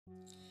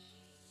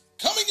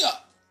Coming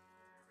up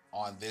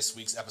on this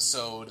week's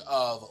episode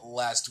of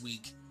Last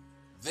Week.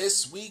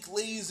 This week,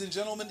 ladies and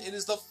gentlemen, it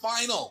is the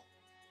final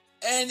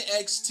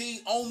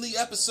NXT only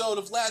episode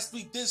of Last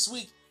Week this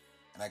week.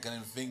 And I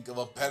couldn't think of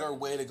a better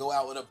way to go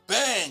out with a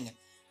bang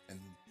than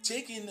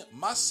taking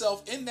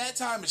myself in that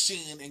time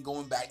machine and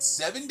going back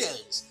 7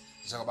 days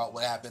to talk about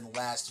what happened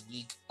last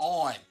week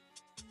on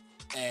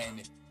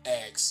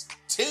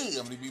NXT.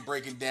 I'm going to be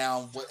breaking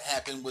down what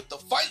happened with the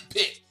fight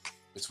pit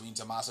between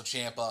Tommaso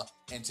Ciampa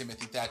and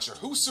Timothy Thatcher.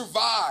 Who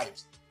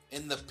survived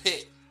in the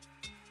pit?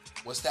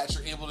 Was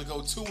Thatcher able to go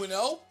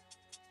 2-0?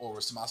 Or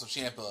was Tommaso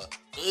Ciampa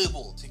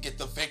able to get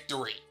the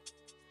victory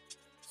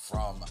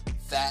from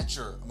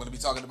Thatcher? I'm going to be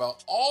talking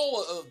about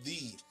all of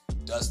the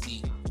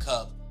Dusty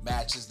Cup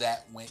matches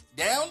that went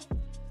down,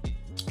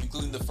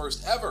 including the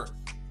first ever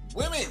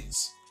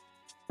women's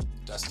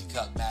Dusty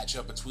Cup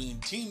matchup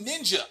between Team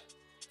Ninja,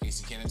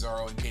 Casey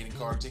Catanzaro and Kayden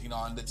Carter, taking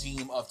on the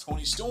team of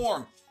Toni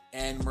Storm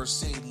and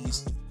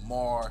Mercedes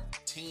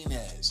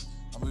Martinez.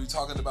 I'm going to be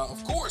talking about,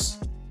 of course,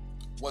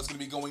 what's going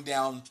to be going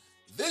down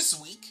this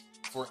week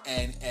for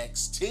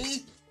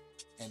NXT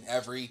and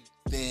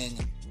everything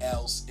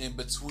else in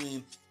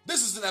between.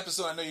 This is an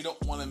episode I know you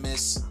don't want to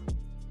miss,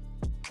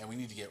 and we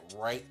need to get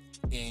right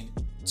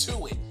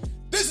into it.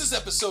 This is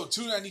episode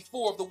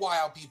 294 of the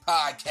YLP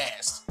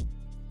Podcast,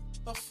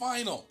 the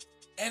final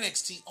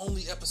NXT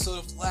only episode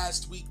of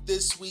Last Week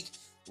this week.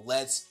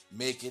 Let's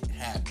make it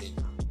happen.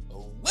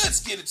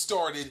 Let's get it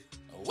started.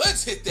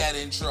 Let's hit that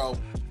intro.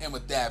 And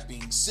with that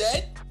being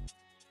said,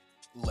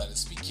 let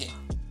us begin.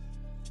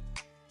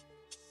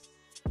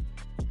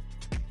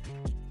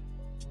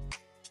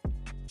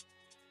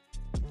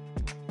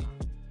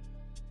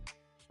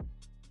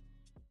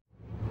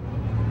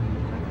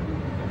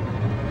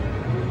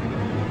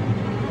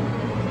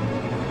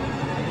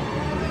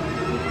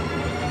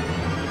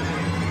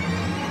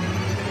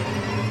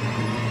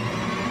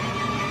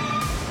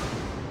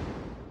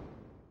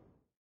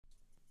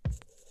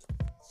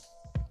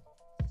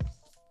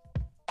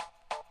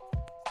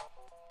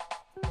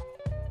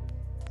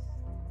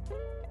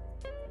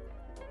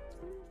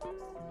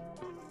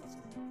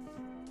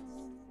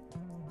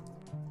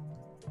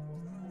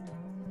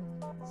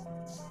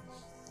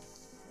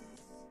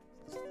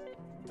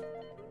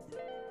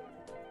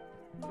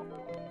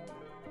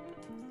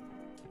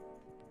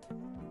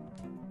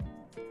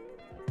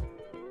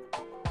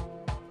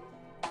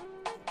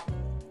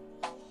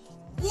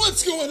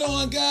 What's going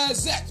on,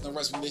 guys? Zach from the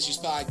Wrestling Issues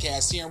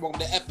Podcast here, and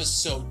welcome to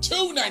episode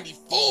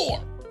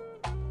 294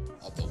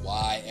 of the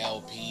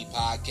YLP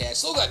Podcast.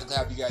 So glad to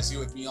have you guys here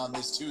with me on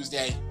this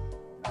Tuesday.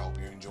 I hope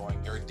you're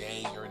enjoying your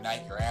day, your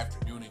night, your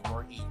afternoon, and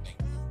your evening,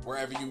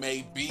 wherever you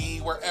may be,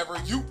 wherever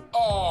you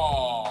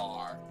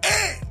are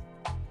in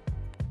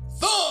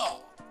the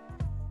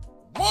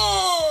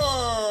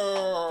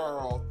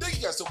world. Thank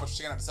you guys so much for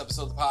checking out this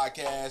episode of the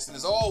podcast, and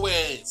as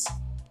always,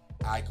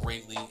 I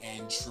greatly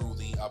and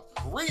truly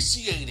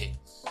appreciate it.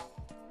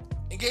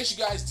 In case you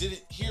guys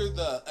didn't hear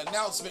the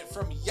announcement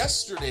from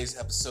yesterday's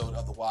episode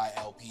of the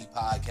YLP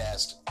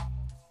Podcast,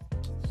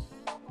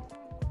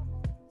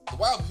 the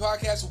YLP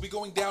Podcast will be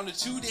going down to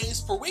 2 days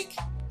per week,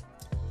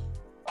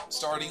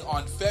 starting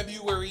on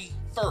February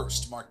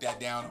 1st. Mark that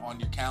down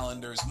on your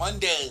calendars.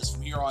 Mondays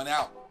from here on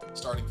out,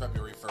 starting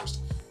February 1st,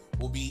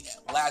 will be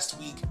Last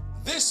Week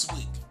this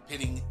week,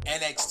 pitting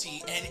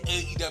NXT and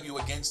AEW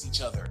against each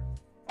other.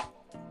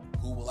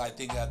 Who will I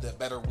think have the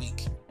better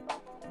week?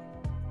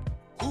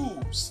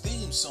 Whose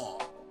theme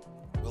song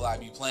will I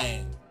be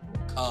playing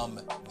come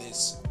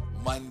this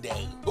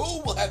Monday?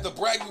 Who will have the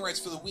bragging rights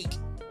for the week?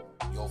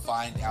 You'll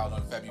find out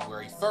on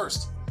February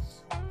 1st.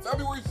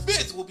 February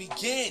 5th will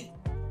begin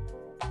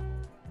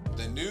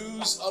the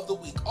news of the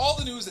week. All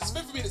the news that's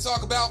fit for me to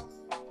talk about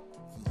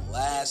from the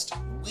last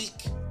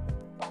week.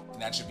 And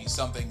that should be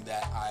something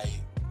that I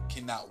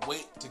cannot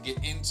wait to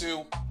get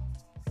into.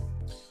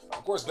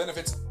 Of course,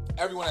 benefits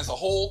everyone as a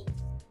whole,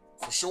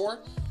 for sure.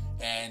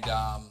 And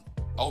I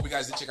hope you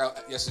guys did check out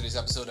yesterday's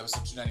episode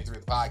 293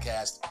 of the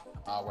podcast,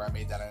 where I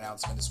made that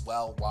announcement as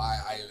well, why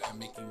I am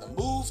making the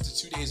move to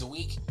 2 days a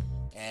week.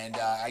 And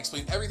I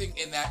explained everything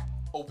in that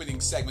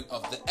opening segment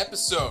of the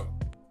episode.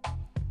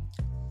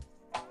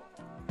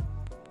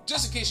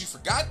 Just in case you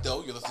forgot,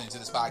 though, you're listening to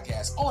this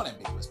podcast on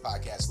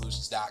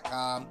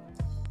AmbiguousPodcastSolutions.com,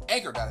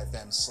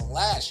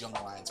 Anchor.fm/Young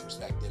Lions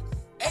Perspective,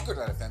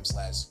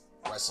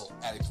 Anchor.fm/Wrestle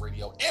Addict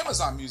Radio,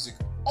 Amazon Music,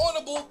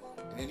 Audible,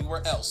 and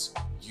anywhere else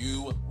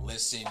you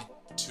listen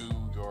to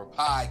your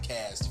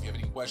podcast. If you have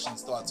any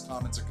questions, thoughts,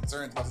 comments, or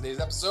concerns about today's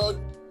episode,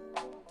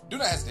 do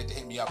not hesitate to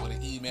hit me up with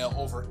an email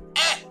over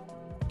at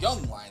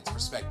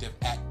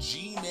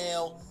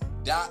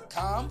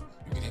younglionsperspective@gmail.com.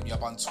 You can hit me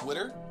up on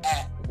Twitter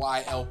at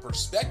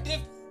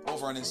YLPerspective,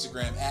 over on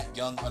Instagram at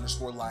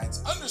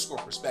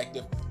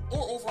young_lions_perspective,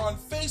 or over on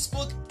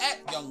Facebook at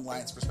Young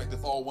Lions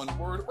Perspective, all one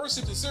word, or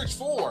simply search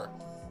for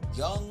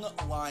Young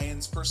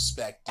Lions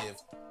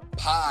Perspective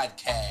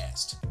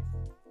Podcast.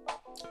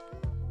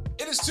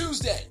 It is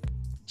Tuesday,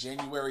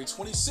 January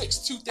 26,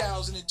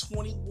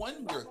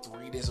 2021. We're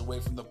 3 days away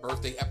from the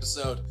birthday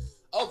episode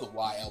of the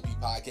YLP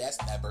podcast,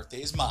 and that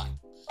birthday is mine.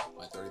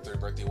 My 33rd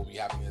birthday will be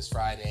happening this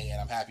Friday, and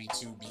I'm happy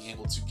to be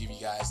able to give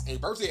you guys a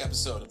birthday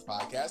episode of the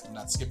podcast. I'm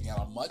not skipping out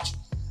on much.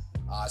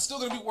 Still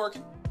going to be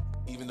working,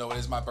 even though it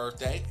is my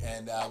birthday,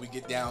 and we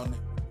get down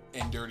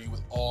and dirty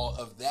with all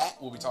of that.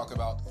 We'll be talking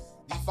about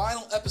the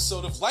final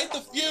episode of Light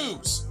the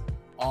Fuse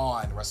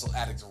on Wrestle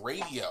Addict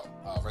Radio.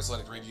 Wrestle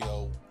Addict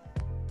Radio,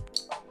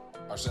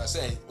 or should I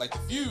say, Light the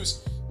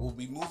Fuse, will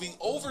be moving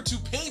over to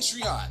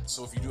Patreon.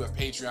 So if you do have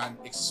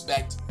Patreon,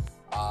 expect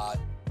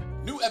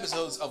new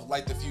episodes of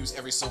Light the Fuse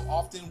every so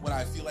often when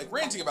I feel like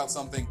ranting about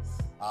something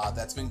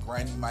that's been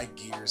grinding my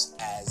gears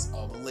as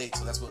of late.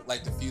 So that's what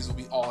Light the Fuse will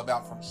be all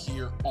about from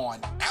here on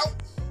out,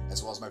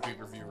 as well as my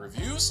pay-per-view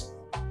reviews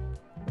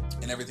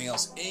and everything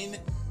else in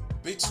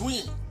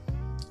between.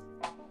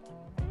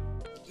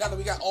 Now that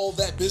we got all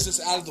that business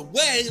out of the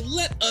way,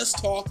 let us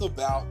talk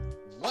about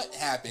what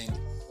happened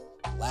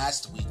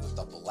last week with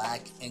the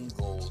Black and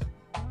Gold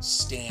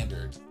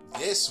Standard.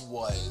 This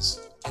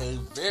was a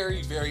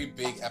very, very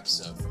big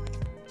episode for me.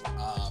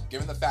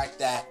 Given the fact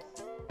that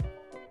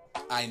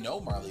I know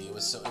Marley, it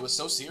was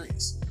so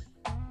serious.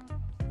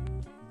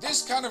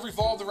 This kind of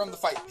revolved around the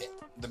fight pit.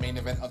 The main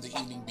event of the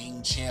evening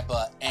being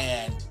Ciampa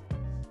and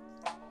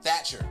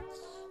Thatcher.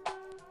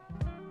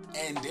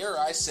 And dare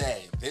I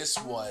say, this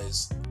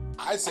was,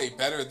 I'd say,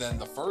 better than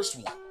the first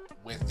one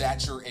with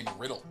Thatcher and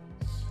Riddle.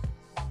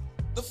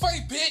 The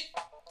fight pit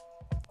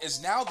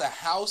is now the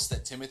house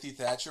that Timothy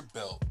Thatcher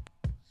built.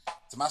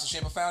 Tommaso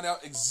Ciampa found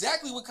out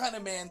exactly what kind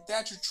of man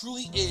Thatcher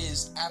truly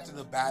is after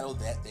the battle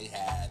that they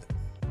had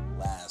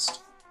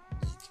last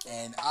week.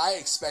 And I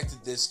expected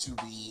this to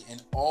be an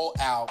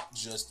all-out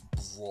just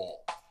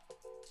brawl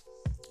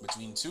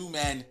between two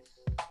men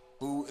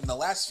who, in the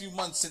last few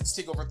months since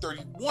TakeOver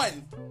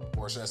 31,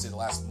 or should I say the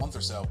last month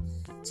or so,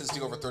 since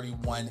TakeOver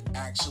 31,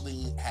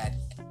 actually had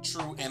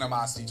true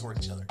animosity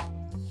toward each other.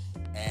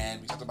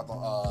 And we talked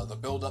about the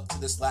build-up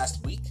to this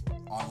last week,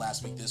 on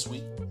Last Week This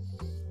Week.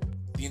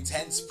 The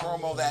intense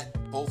promo that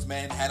both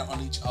men had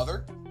on each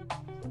other.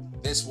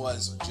 This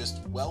was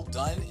just well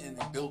done and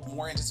built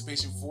more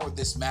anticipation for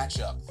this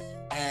matchup.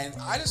 And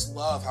I just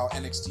love how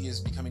NXT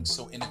is becoming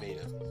so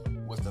innovative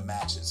with the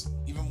matches.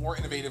 Even more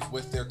innovative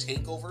with their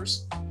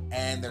takeovers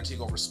and their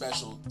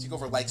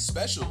takeover-like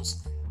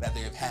specials that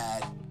they have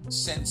had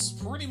since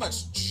pretty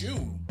much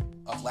June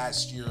of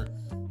last year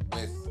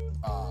with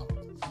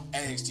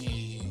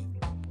NXT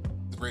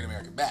The Great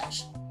American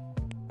Bash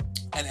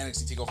and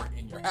NXT TakeOver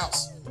in Your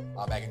House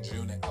back in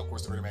June, and of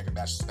course the Great American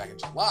Bash was back in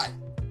July.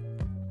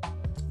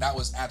 That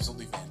was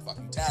absolutely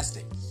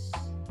fan-fucking-tastic.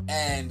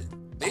 And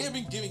they have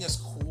been giving us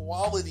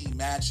quality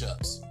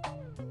matchups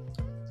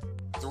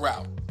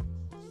throughout,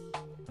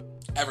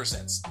 ever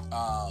since.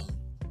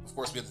 Of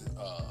course, we had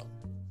the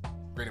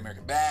Great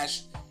American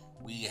Bash.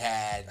 We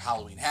had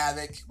Halloween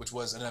Havoc, which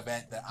was an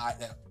event that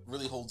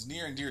really holds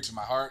near and dear to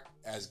my heart,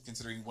 as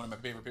considering one of my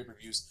favorite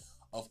pay-per-views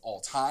of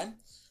all time.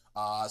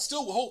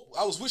 Still hope.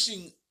 I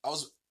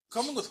was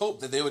coming with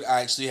hope that they would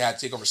actually have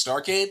TakeOver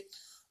Starrcade,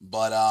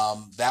 but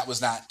that was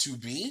not to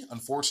be,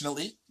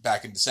 unfortunately.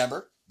 Back in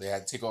December, they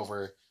had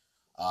TakeOver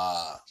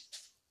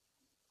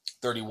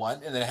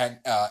 31, and then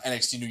had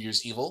NXT New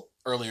Year's Evil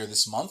earlier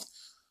this month.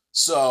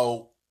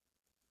 So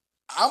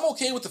I'm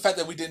okay with the fact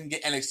that we didn't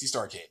get NXT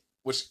Starrcade,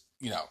 which,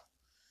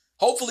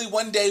 hopefully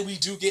one day we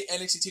do get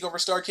NXT TakeOver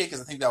Starrcade, because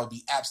I think that would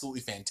be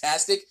absolutely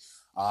fantastic.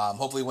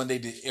 Hopefully one day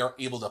they are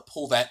able to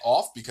pull that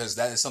off, because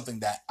that is something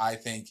that I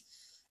think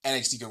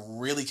NXT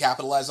could really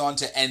capitalize on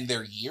to end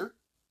their year.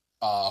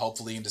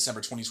 Hopefully in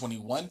December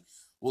 2021.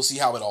 We'll see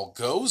how it all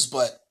goes,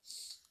 but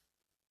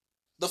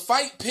the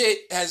fight pit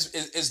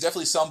is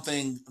definitely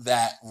something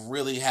that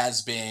really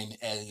has been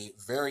a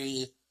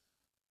very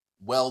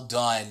well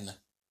done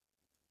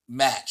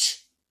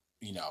match.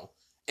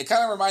 It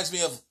kind of reminds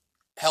me of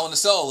Hell in a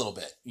Cell a little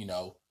bit.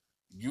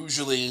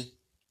 Usually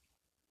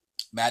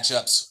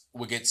matchups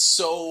would get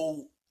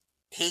so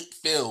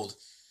hate-filled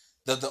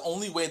that the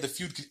only way the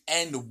feud could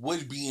end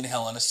would be in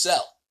Hell in a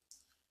Cell.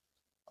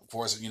 Of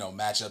course,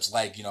 matchups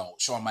like,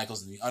 Shawn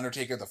Michaels and The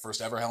Undertaker, the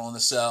first ever Hell in a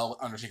Cell,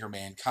 Undertaker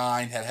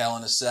Mankind had Hell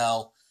in a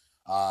Cell,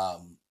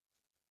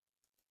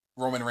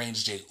 Roman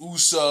Reigns, Jey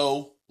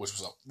Uso,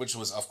 which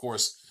was of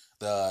course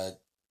the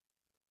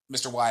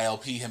Mr.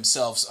 YLP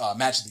himself's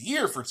match of the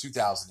year for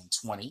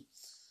 2020.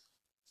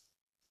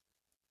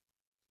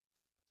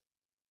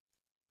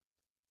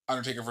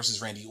 Undertaker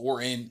versus Randy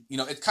Orton,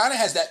 it kind of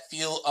has that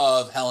feel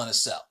of Hell in a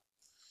Cell.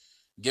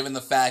 Given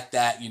the fact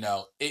that,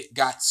 it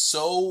got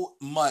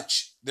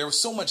there was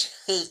so much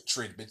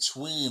hatred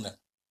between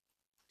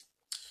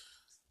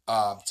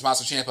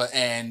Tommaso Ciampa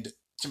and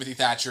Timothy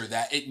Thatcher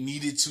that it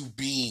needed to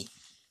be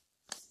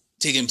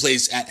taking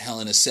place at Hell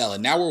in a Cell.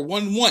 And now we're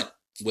 1-1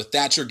 with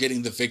Thatcher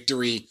getting the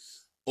victory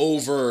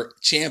over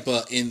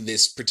Ciampa in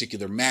this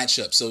particular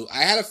matchup. So I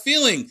had a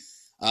feeling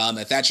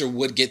that Thatcher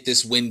would get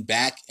this win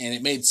back, and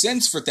it made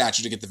sense for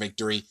Thatcher to get the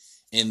victory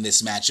in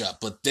this matchup.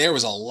 But there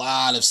was a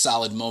lot of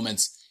solid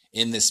moments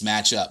in this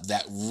matchup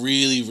that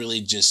really, really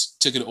just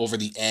took it over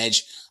the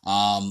edge.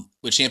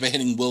 With Ciampa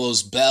hitting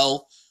Willow's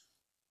Bell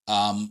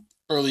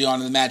early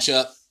on in the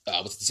matchup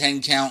with the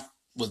 10 count,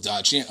 with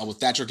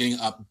Thatcher getting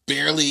up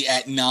barely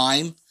at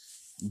 9.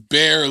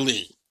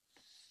 Barely.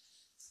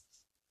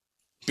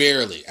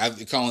 I'm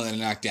calling it a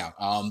knockdown.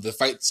 The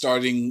fight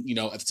starting,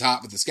 at the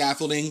top with the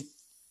scaffolding.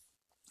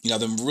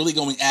 Them really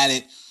going at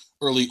it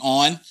early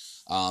on.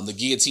 The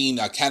guillotine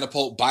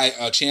catapult by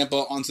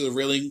Ciampa onto the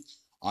railing,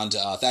 onto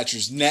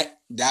Thatcher's neck.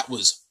 That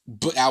was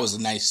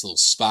a nice little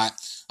spot.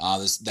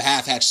 The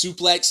half-hatch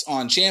suplex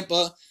on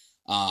Ciampa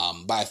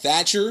by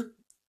Thatcher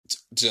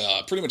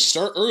to pretty much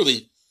start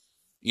early.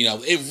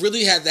 It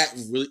really had that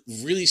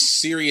really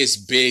serious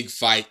big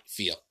fight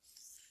feel.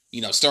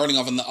 Starting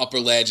off on the upper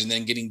ledge and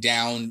then getting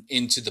down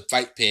into the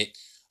fight pit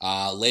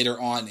later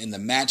on in the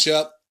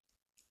matchup.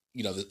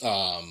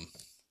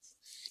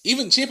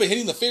 Even Ciampa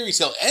hitting the fairy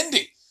tale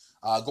ending,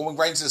 going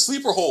right into the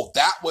sleeper hold.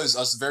 That was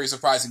a very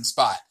surprising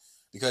spot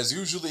because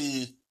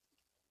usually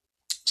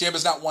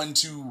Ciampa's not one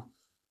to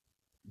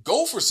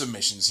go for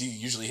submissions. He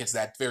usually hits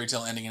that fairy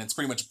tale ending, and it's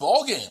pretty much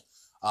ball game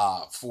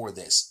for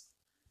this.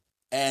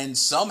 And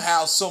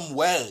somehow, some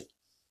way,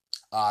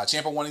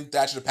 Ciampa wanting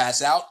Thatcher to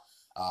pass out.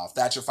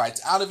 Thatcher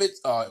fights out of it,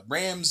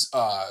 rams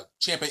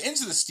Ciampa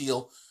into the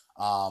steel.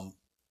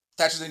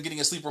 Thatcher then getting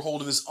a sleeper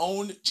hold of his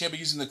own. Ciampa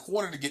using the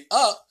corner to get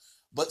up,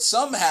 but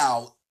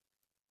somehow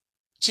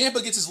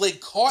Ciampa gets his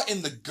leg caught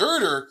in the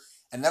girder,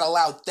 and that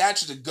allowed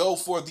Thatcher to go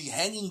for the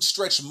hanging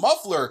stretch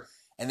muffler,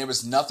 and there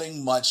was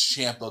nothing much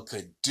Ciampa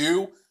could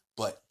do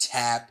but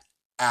tap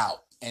out.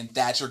 And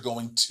Thatcher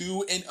going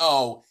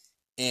 2-0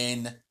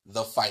 in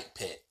the fight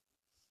pit.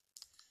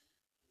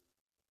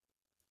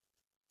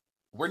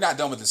 We're not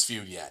done with this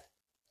feud yet.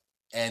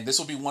 And this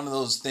will be one of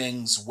those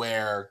things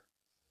where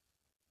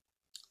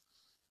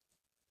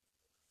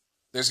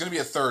there's going to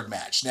be a third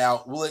match.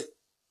 Now,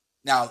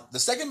 the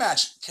second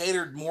match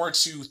catered more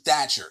to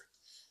Thatcher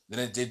than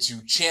it did to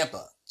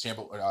Ciampa.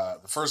 The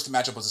first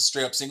matchup was a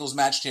straight-up singles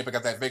match. Ciampa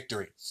got that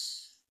victory.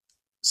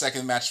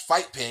 Second match,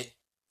 fight pit.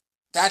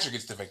 Thatcher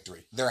gets the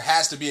victory. There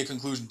has to be a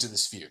conclusion to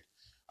this feud.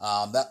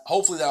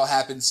 Hopefully that'll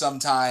happen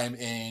sometime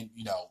in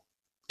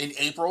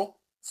April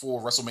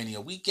for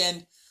WrestleMania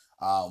weekend.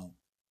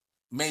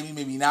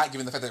 Maybe not,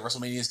 given the fact that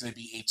WrestleMania is going to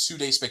be a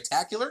 2-day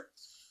spectacular.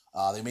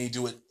 They may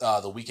do it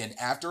the weekend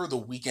after, the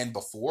weekend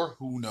before.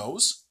 Who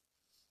knows?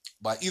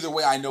 But either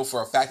way, I know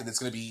for a fact that it's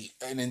going to be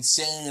an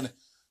insane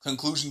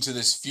conclusion to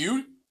this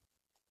feud.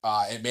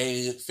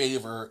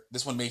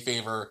 This one may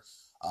favor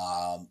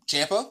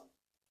Ciampa.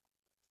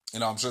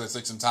 I'm sure they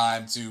take some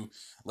time to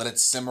let it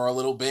simmer a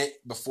little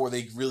bit before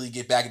they really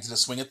get back into the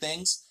swing of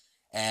things.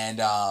 And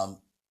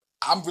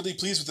I'm really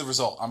pleased with the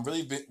result.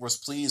 Was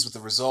pleased with the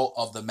result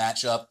of the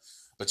matchup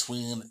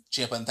between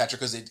Ciampa and Thatcher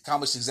because it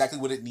accomplished exactly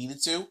what it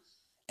needed to.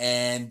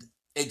 And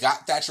it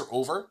got Thatcher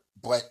over,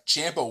 but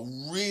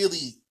Ciampa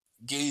really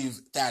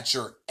gave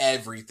Thatcher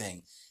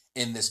everything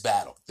in this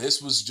battle.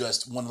 This was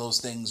just one of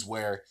those things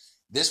where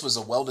this was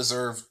a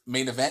well-deserved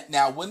main event.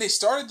 Now, when they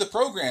started the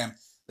program,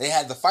 they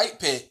had the fight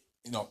pit,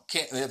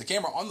 they had the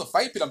camera on the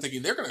fight pit. I'm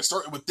thinking they're going to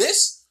start with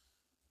this?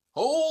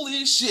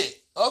 Holy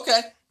shit.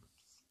 Okay.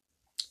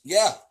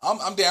 Yeah,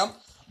 I'm down.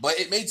 But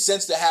it made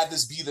sense to have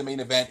this be the main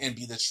event and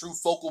be the true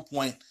focal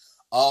point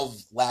of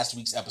last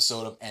week's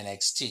episode of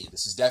NXT.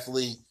 This is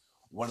definitely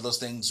one of those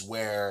things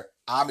where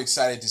I'm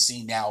excited to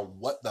see now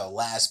what the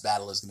last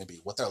battle is going to be,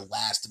 what their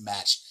last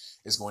match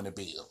is going to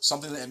be.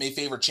 Something that may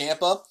favor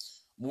Ciampa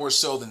more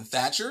so than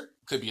Thatcher.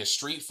 Could be a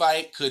street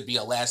fight, could be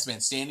a last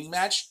man standing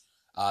match.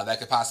 That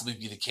could possibly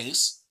be the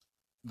case.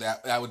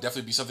 That would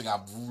definitely be something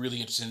I'm really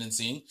interested in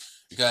seeing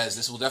because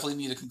this will definitely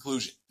need a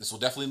conclusion. This will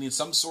definitely need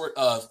some sort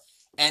of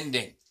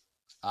ending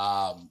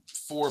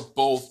for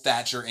both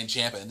Thatcher and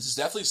Ciampa. And this is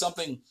definitely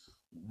something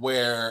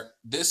where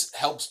this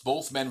helps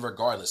both men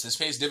regardless. This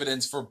pays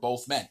dividends for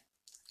both men.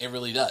 It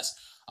really does.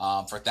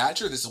 For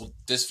Thatcher,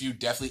 this feud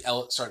definitely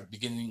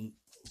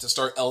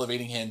start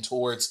elevating him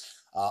towards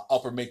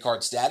upper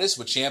mid-card status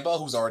with Ciampa,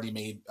 who's already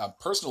made,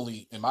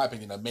 personally, in my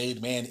opinion, a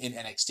made man in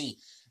NXT.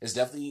 This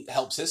definitely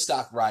helps his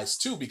stock rise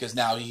too, because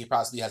now he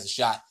possibly has a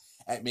shot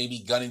at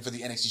maybe gunning for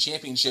the NXT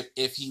Championship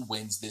if he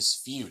wins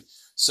this feud.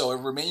 So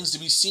it remains to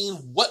be seen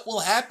what will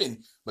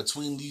happen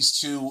between these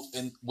two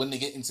when they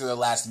get into their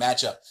last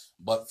matchup.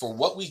 But for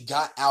what we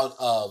got out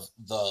of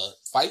the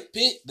fight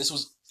pit, this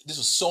was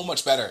so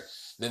much better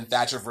than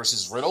Thatcher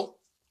versus Riddle.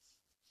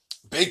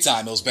 Big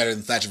time, it was better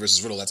than Thatcher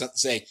versus Riddle. That's not to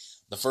say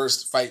the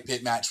first fight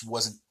pit match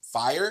wasn't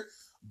fire,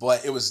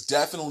 but it was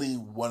definitely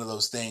one of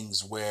those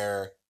things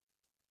where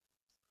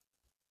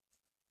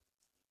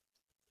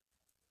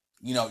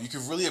you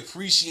could really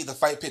appreciate the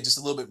fight pit just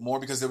a little bit more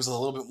because there was a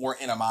little bit more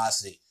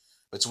animosity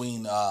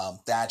between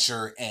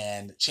Thatcher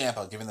and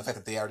Ciampa, given the fact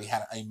that they already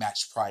had a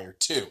match prior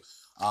to.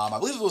 I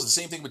believe it was the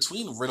same thing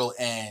between Riddle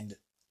and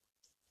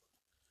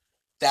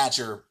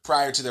Thatcher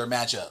prior to their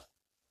matchup,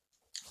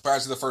 prior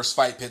to the first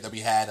fight pit that we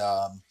had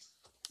a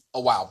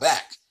while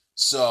back.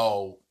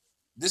 So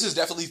this is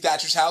definitely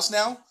Thatcher's house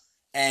now,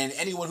 and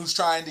anyone who's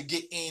trying to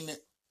get in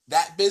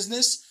that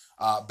business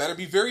better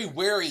be very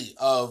wary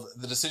of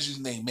the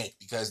decisions they make,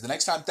 because the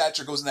next time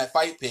Thatcher goes in that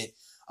fight pit,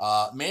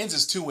 Mans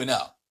is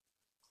 2-0.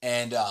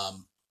 And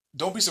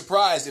don't be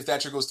surprised if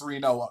Thatcher goes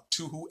 3-0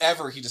 to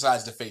whoever he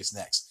decides to face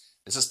next.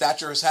 This is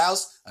Thatcher's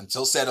house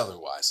until said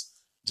otherwise.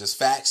 Just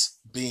facts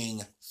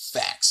being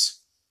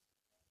facts.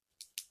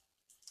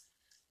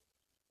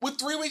 With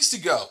 3 weeks to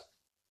go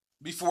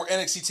before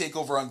NXT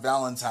TakeOver on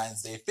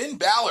Valentine's Day, Finn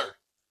Balor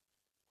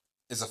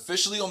is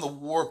officially on the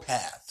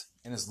warpath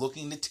and is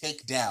looking to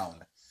take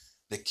down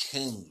the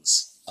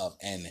kings of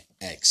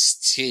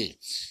NXT.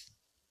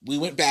 We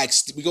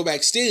go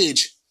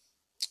backstage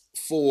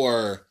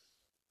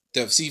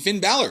to see Finn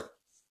Balor.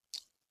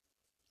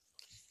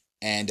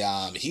 And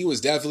he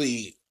was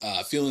definitely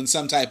feeling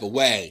some type of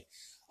way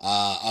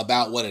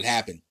about what had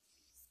happened.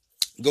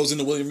 Goes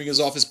into William Regal's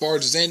office,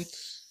 barges in.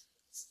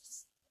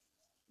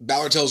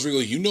 Balor tells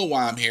Regal, you know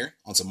why I'm here,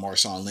 on some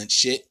Marshawn Lynch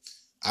shit.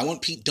 I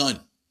want Pete Dunne.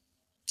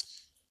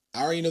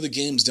 I already know the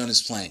games Dunne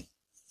is playing.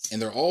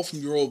 And they're all from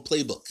your old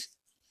playbook.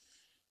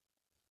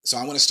 So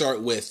I want to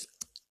start with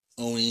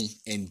Oni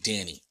and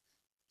Danny.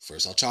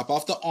 First, I'll chop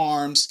off the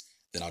arms.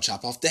 Then I'll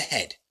chop off the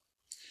head.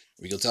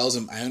 Regal tells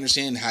him, I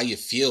understand how you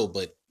feel,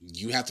 but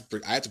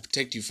I have to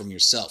protect you from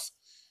yourself.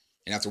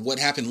 And after what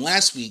happened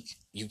last week,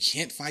 you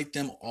can't fight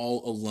them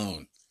all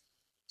alone.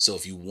 So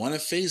if you want to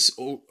face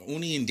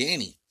Oni and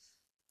Danny,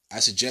 I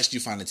suggest you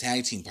find a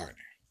tag team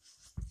partner.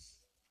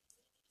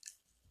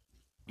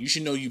 You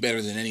should know you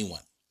better than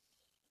anyone.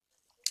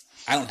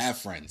 I don't have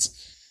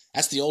friends.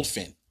 That's the old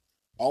Finn.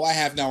 All I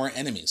have now are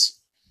enemies.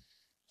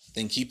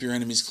 Then keep your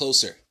enemies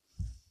closer.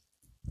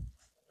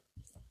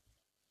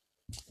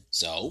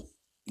 So,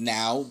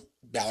 now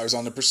Balor's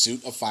on the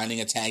pursuit of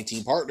finding a tag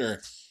team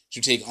partner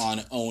to take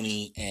on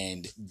Oni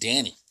and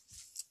Danny.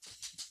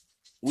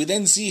 We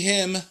then see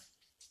him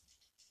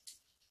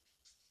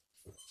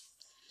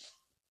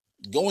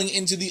going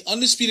into the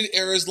Undisputed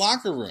Era's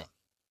locker room.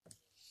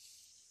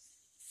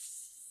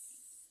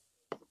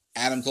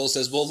 Adam Cole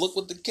says, well, look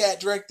what the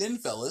cat dragged in,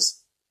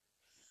 fellas.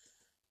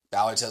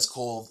 Balor tells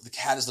Cole, the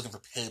cat is looking for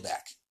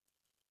payback.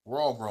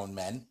 We're all grown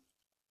men.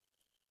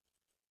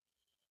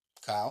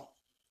 Kyle,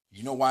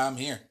 you know why I'm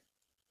here.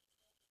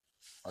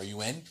 Are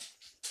you in?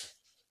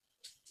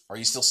 Or are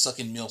you still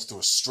sucking milk through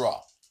a straw?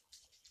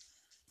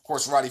 Of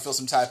course, Roddy feels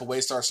some type of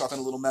way, starts talking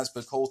a little mess,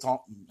 but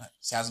Cole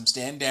has him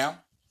stand down.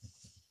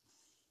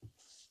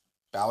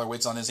 Balor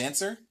waits on his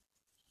answer,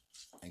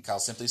 and Kyle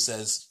simply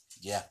says,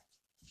 yeah,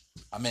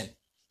 I'm in.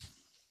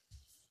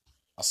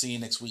 I'll see you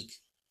next week.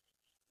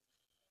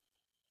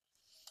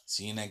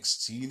 See you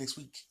next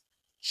week,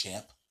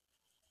 champ.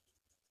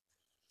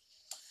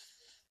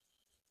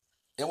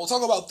 And we'll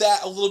talk about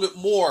that a little bit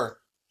more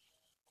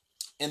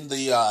in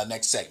the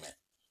next segment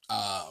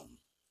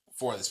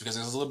for this, because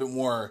there's a little bit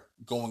more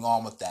going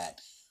on with that.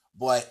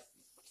 But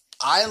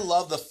I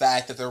love the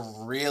fact that they're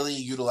really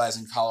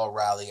utilizing Kyle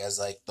O'Reilly as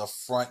like the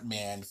front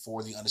man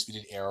for the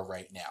Undisputed Era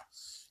right now.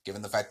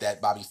 Given the fact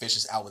that Bobby Fish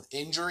is out with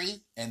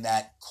injury and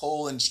that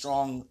Cole and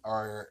Strong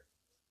are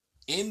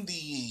in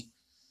the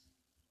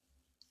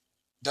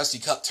Dusty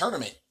Cup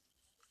tournament,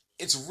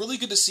 it's really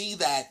good to see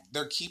that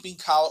they're keeping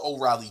Kyle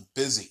O'Reilly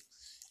busy.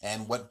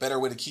 And what better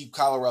way to keep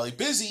Kyle O'Reilly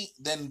busy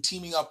than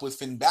teaming up with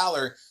Finn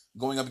Balor,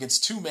 going up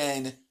against two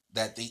men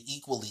that they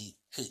equally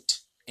hate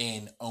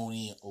in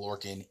Oni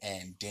Lorcan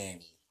and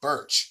Danny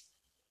Burch.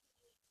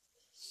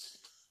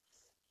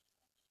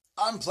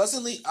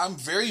 I'm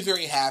very,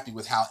 very happy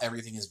with how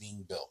everything is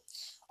being built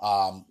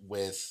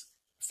with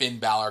Finn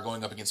Balor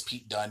going up against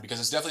Pete Dunne, because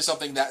it's definitely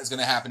something that is going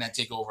to happen at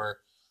TakeOver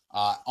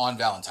on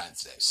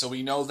Valentine's Day. So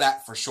we know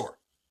that for sure.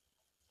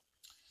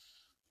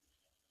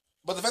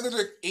 But the fact that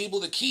they're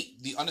able to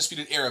keep the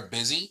Undisputed Era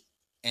busy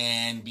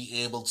and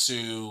be able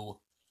to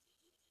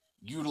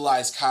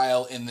utilize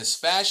Kyle in this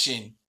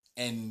fashion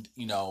and,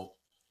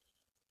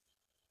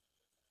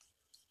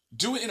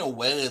 do it in a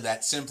way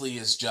that simply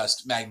is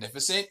just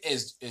magnificent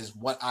is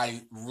what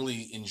I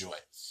really enjoy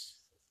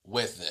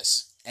with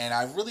this. And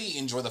I really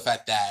enjoy the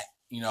fact that,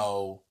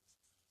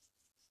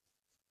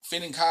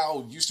 Finn and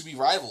Kyle used to be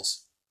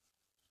rivals.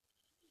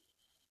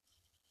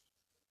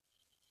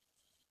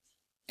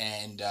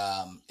 And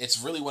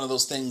it's really one of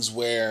those things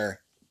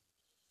where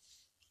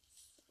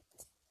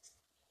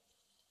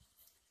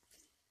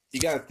you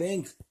got to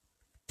think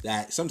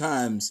that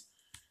sometimes,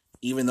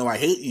 even though I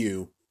hate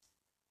you,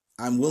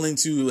 I'm willing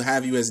to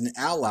have you as an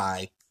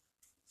ally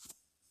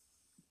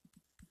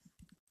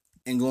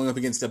and going up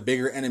against a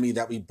bigger enemy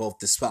that we both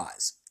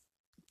despise.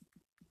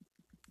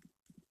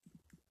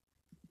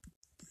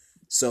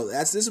 So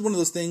this is one of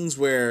those things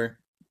where,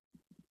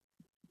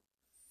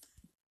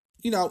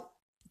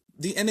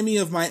 the enemy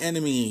of my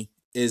enemy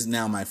is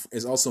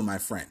also my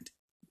friend.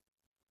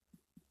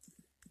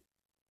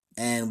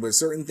 And with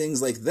certain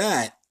things like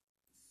that,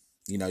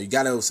 you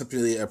got to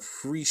simply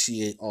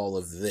appreciate all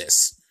of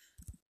this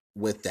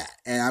with that.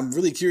 And I'm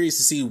really curious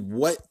to see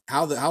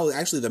how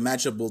actually the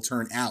matchup will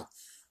turn out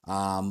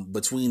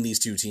between these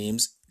two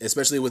teams,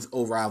 especially with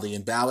O'Reilly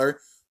and Balor.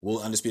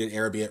 Will Undisputed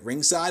Era be at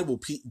ringside? Will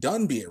Pete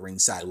Dunne be at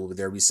ringside? Will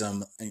there be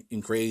some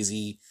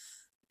crazy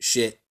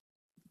shit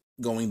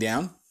going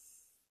down?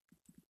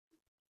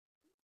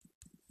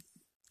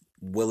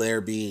 Will there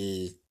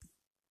be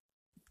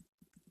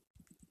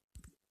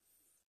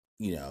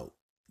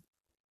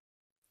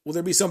will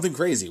there be something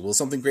crazy? Will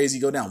something crazy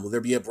go down? Will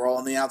there be a brawl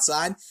on the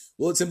outside?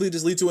 Will it simply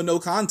just lead to a no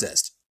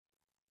contest?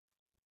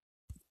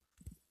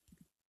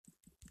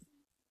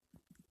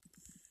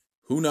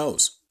 Who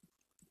knows?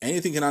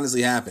 Anything can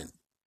honestly happen.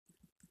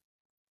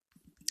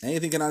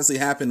 Anything can honestly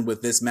happen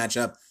with this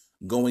matchup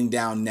going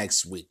down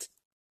next week.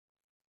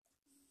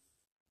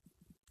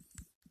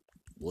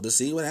 We'll just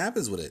see what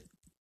happens with it.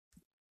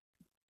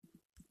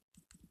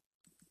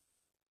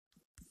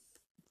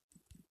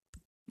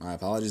 My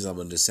apologies,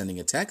 I'm just sending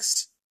a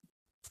text.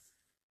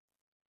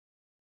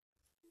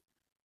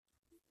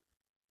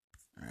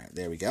 All right,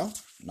 there we go.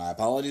 My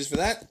apologies for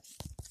that.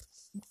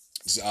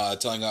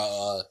 Telling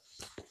a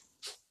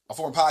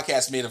former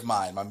podcast mate of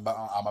mine,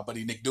 my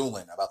buddy Nick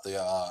Doolin, about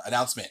the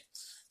announcement.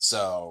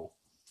 So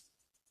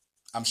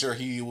I'm sure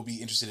he will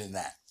be interested in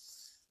that.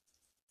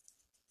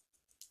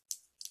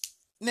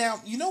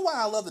 Now, you know why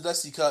I love the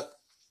Dusty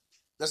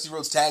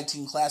Rhodes Tag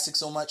Team Classic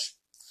so much?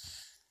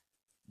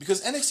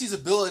 Because NXT's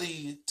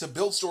ability to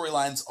build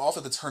storylines off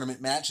of the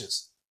tournament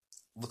matches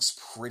looks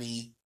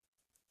pretty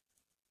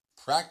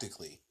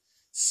practically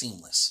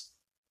seamless.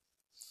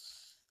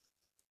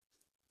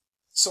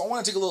 So I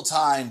want to take a little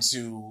time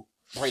to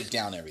break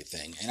down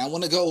everything. And I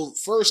want to go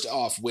first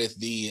off with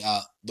the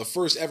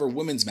first ever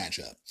women's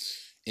matchup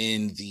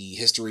in the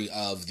history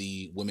of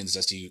the Women's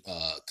Dusty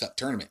Cup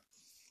tournament.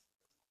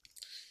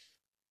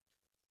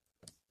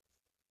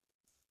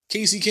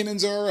 Kacy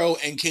Catanzaro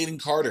and Kayden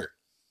Carter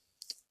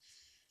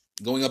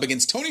going up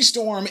against Toni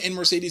Storm and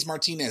Mercedes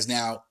Martinez.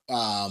 Now,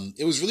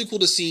 it was really cool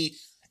to see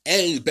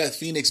Beth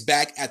Phoenix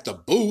back at the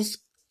booth.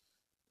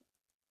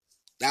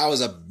 That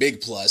was a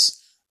big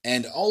plus.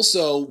 And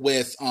also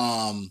with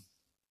her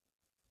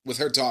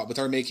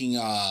making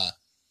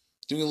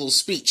doing a little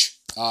speech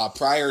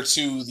prior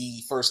to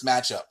the first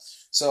matchup.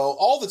 So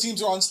all the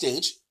teams are on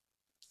stage.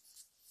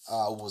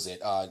 What was it?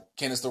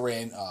 Candice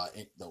LeRae,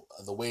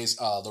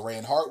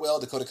 LeRae Hartwell,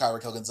 Dakota Kai,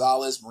 Raquel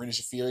Gonzalez, Marina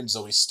Shafir, and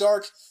Zoe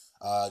Stark,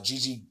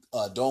 Gigi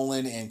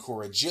Dolan and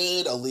Cora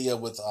Jade, Aaliyah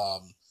with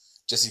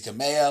Jessica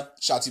Maya,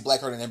 Shotzi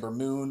Blackheart and Ember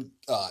Moon,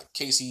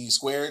 Casey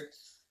Squared,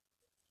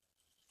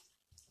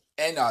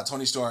 and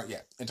Toni Storm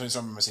and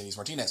Mercedes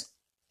Martinez.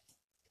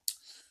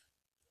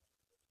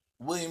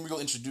 William Regal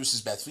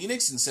introduces Beth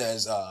Phoenix and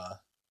says,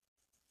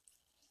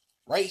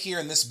 right here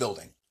in this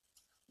building,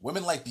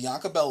 women like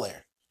Bianca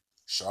Belair,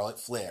 Charlotte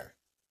Flair,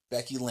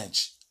 Becky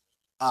Lynch,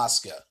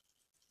 Asuka,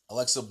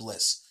 Alexa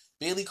Bliss,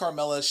 Bayley,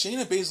 Carmella,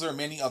 Shayna Baszler, and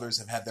many others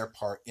have had their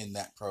part in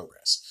that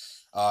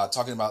progress.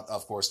 Talking about,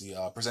 of course,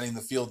 the presenting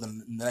the field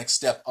in the next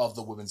step of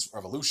the women's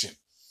revolution.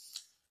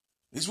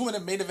 These women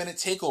have main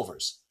evented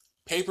takeovers,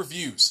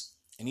 pay-per-views,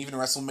 and even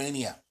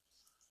WrestleMania.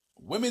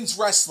 Women's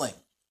wrestling.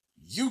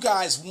 You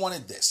guys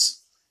wanted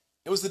this.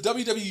 It was the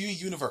WWE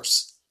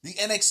Universe, the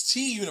NXT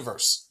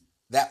Universe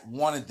that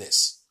wanted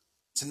this.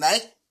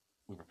 Tonight,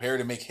 we prepare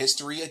to make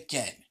history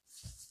again.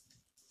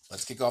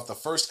 Let's kick off the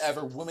first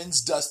ever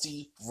Women's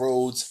Dusty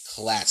Rhodes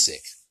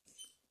Classic.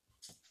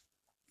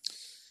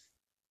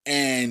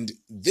 And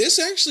this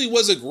actually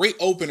was a great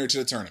opener to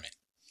the tournament.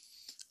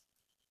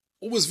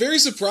 What was very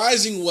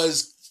surprising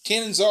was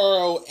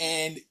Catanzaro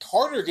and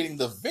Carter getting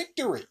the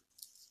victory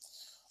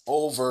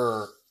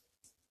over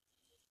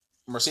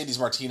Mercedes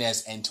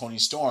Martinez and Toni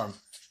Storm.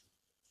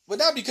 But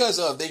not because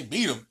they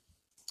beat them,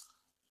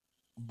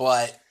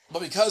 but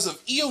because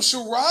of Io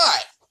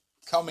Shirai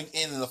coming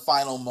in the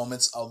final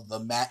moments of the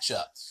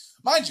matchup.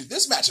 Mind you,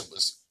 this matchup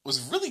was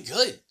really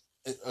good,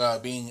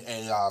 being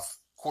a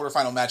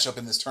quarterfinal matchup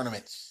in this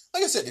tournament.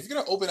 Like I said, if you're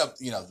going to open up,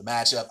 the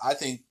matchup, I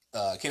think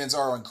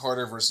Catanzaro and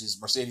Carter versus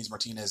Mercedes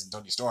Martinez and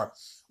Toni Storm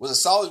was a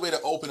solid way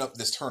to open up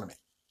this tournament.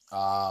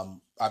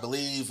 I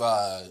believe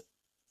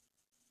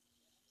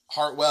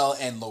Hartwell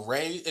and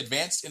LeRae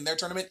advanced in their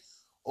tournament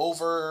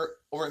over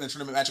in the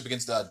tournament matchup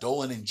against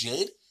Dolan and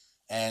Jade,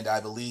 and I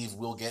believe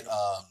we're going to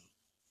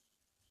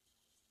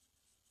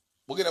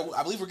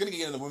get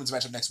into the women's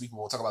matchup next week, but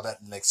we'll talk about that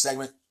in the next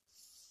segment.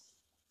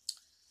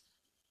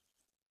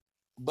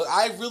 But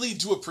I really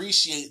do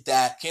appreciate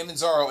that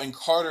Catanzaro and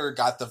Carter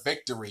got the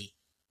victory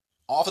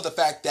off of the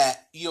fact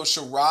that Io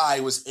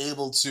Shirai was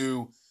able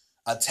to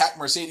attack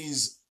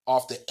Mercedes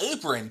off the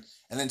apron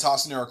and then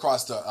tossing her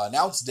across the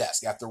announce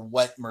desk after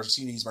what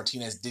Mercedes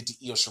Martinez did to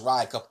Io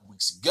Shirai a couple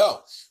weeks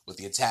ago with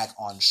the attack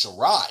on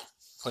Shirai,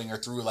 putting her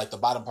through like the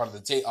bottom part of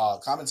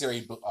the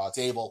commentary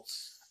table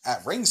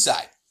at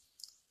ringside.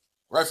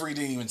 Referee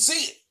didn't even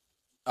see it.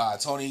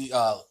 Tony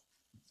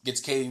gets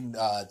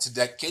Kayden to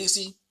deck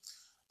Casey.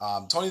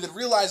 Tony then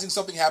realizing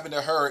something happened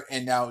to her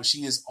and now she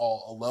is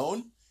all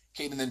alone.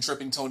 Kayden then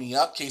tripping Tony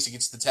up. Casey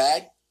gets the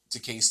tag to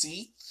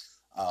KC.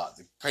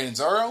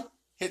 Catanzaro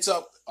hits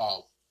up,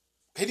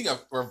 hitting a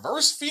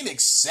reverse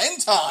Phoenix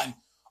senton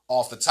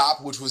off the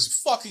top, which was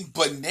fucking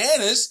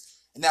bananas.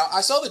 Now,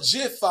 I saw the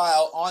GIF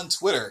file on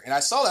Twitter, and I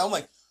saw that. I'm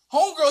like,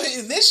 homegirl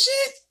hitting this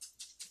shit?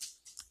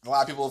 A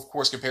lot of people, of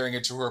course, comparing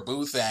it to her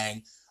boo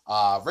thing,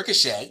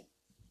 Ricochet,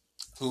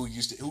 who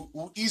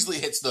easily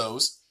hits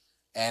those.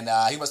 And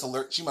he must have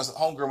learned.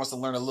 Homegirl must have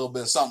learned a little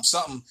bit of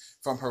something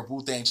from her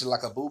boo thing. She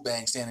like a boo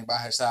bang standing by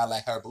her side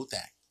like her boo thing.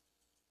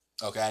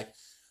 Okay,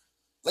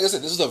 like I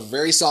said, this was a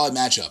very solid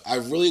matchup. I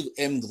really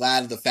am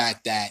glad of the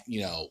fact that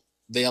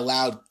they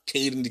allowed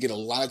Kayden to get a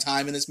lot of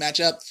time in this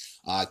matchup.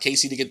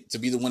 Casey to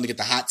be the one to get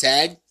the hot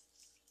tag.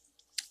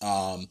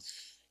 What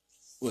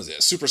was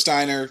it? Super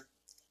Steiner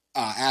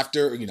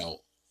after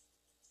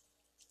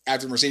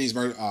Mercedes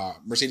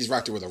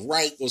rocked her with a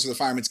right, goes for the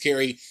fireman's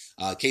carry.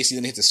 Casey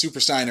then hits a Super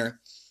Steiner,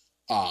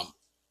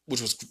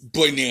 which was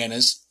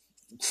bananas,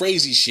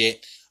 crazy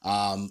shit.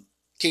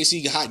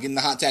 Casey getting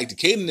the hot tag to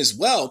Kayden as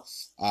well.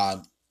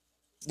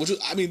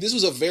 This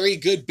was a very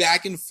good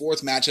back and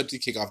forth matchup to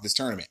kick off this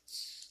tournament.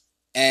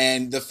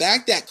 And the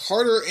fact that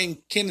Carter and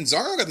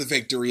Catanzaro got the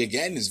victory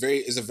again is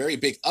a very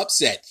big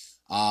upset.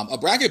 A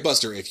bracket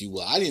buster, if you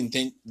will. I didn't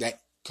think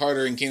that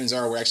Carter and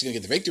Catanzaro were actually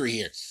going to get the victory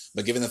here.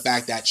 But given the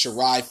fact that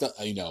Shirai,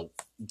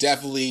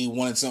 definitely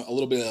wanted a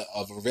little bit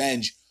of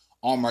revenge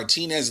on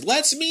Martinez,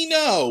 lets me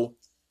know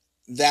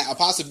that a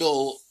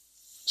possible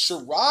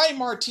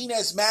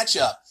Shirai-Martinez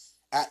matchup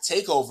at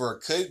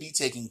TakeOver could be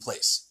taking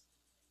place.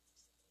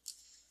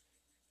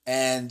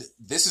 And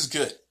this is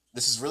good.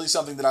 This is really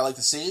something that I like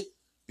to see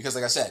because,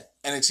 like I said,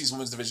 NXT's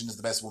women's division is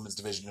the best women's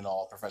division in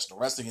all professional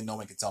wrestling, and no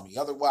one can tell me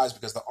otherwise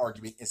because the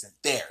argument isn't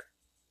there.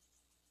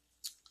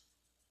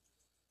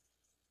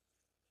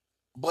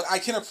 But I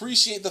can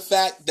appreciate the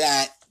fact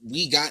that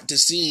we got to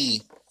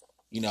see,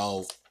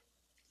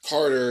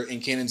 Carter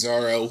and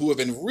Catanzaro, who have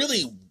been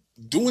really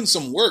doing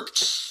some work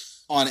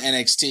on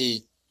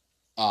NXT,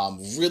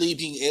 really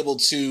being able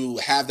to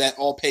have that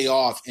all pay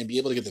off and be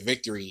able to get the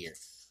victory here.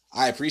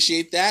 I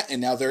appreciate that,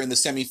 and now they're in the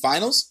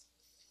semifinals.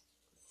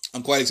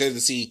 I'm quite excited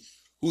to see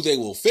who they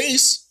will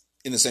face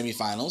in the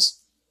semifinals.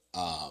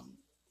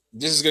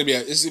 This is gonna be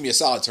a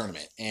solid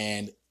tournament,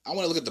 and I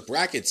want to look at the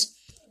brackets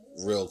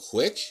real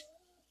quick.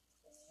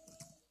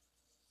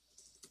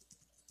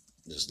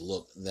 Just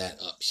look that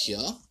up here.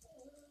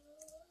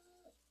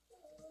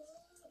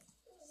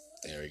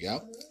 There we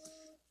go.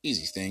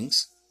 Easy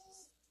things.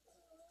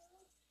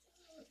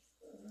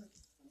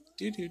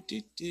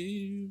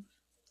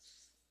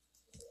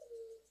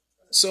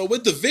 So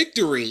with the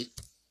victory,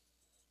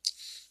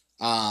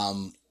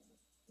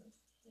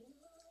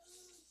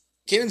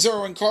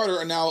 Catanzaro and Carter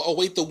are now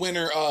await the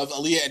winner of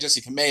Aaliyah and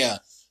Jessi Kamea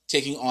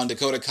taking on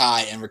Dakota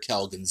Kai and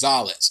Raquel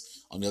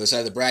Gonzalez. On the other side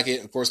of the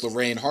bracket, of course,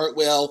 Lorraine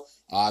Hartwell.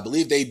 I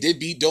believe they did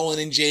beat Dolan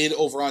and Jade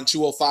over on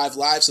 205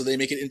 Live, so they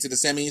make it into the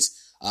semis.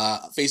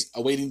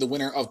 Awaiting the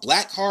winner of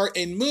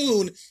Blackheart and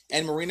Moon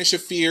and Marina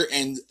Shafir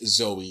and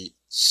Zoe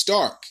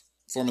Stark,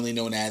 formerly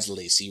known as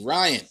Lacey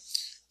Ryan.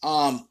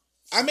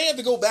 I may have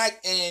to go back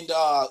and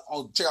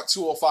I'll check out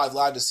 205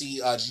 Live to see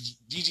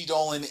Gigi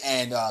Dolan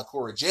and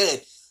Cora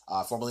Jade,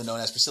 formerly known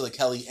as Priscilla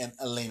Kelly and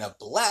Elena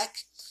Black,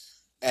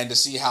 and to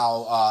see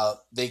how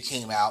they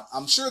came out.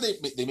 I'm sure they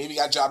maybe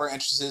got jobber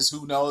entrances.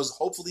 Who knows?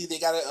 Hopefully they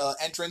got an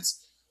entrance.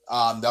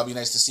 That'll be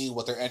nice to see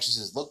what their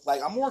entrances look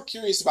like. I'm more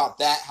curious about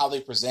that, how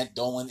they present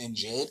Dolan and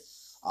Jade.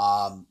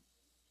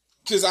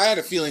 Because I had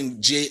a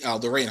feeling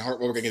Lorraine and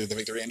Hartwell were going to get the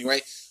victory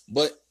anyway.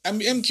 But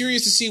I'm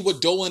curious to see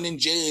what Dolan and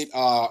Jade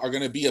are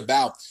going to be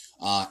about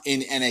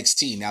in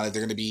NXT now that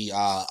they're going to be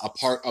a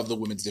part of the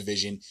women's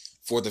division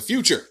for the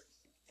future.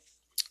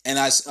 And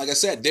like I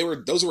said,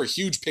 those were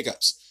huge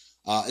pickups,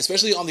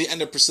 especially on the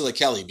end of Priscilla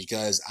Kelly,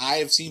 because I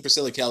have seen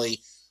Priscilla Kelly,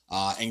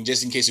 and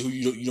just in case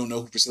you don't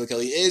know who Priscilla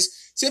Kelly is,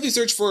 simply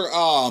search for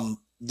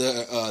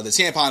the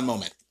tampon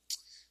moment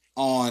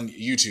on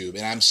YouTube,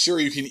 and I'm sure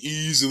you can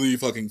easily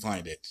fucking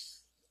find it.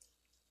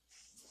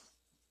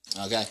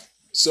 Okay,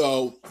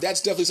 so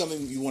that's definitely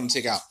something you want to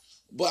take out.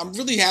 But I'm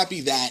really happy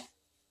that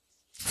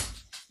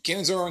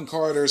Catanzaro and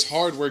Carter's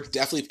hard work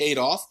definitely paid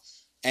off,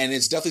 and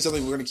it's definitely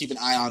something we're going to keep an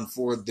eye on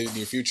for the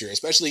near future,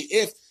 especially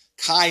if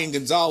Kai and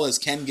Gonzalez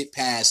can get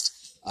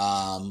past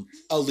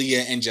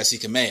Aaliyah and Jessi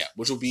Kamea,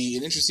 which will be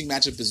an interesting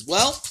matchup as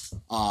well.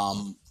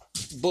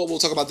 But we'll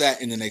talk about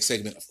that in the next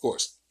segment, of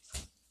course.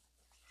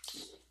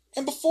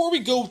 And before we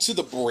go to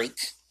the break,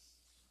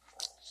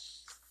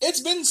 it's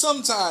been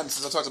some time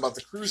since I talked about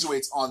the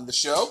cruiserweights on the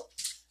show,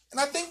 and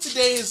I think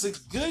today is a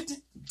good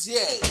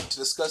day to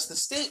discuss the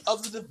state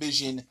of the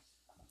division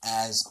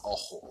as a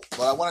whole.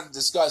 But I wanted to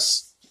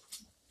discuss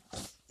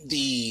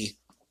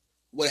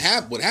what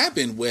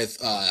happened with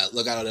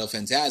Legado del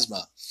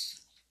Fantasma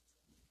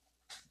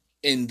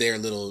in their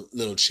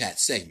little chat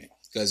segment,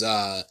 because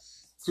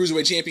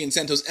Cruiserweight Champion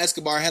Santos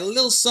Escobar had a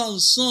little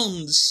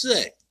something to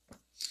say.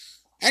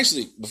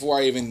 Actually, before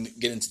I even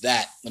get into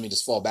that, let me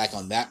just fall back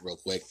on that real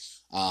quick.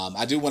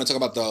 I do want to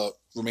talk about the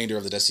remainder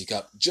of the Dusty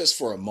Cup just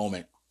for a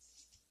moment,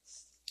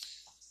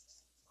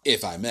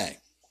 if I may.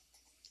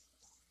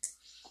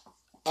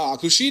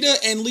 Kushida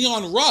and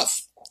Leon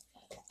Ruff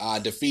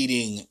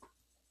defeating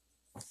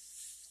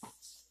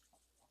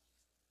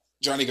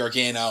Johnny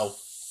Gargano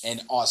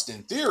and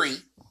Austin Theory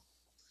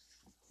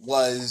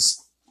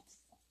was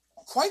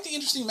quite the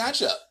interesting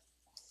matchup.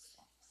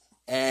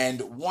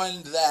 And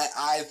one that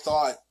I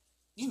thought,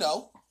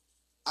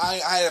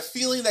 I had a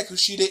feeling that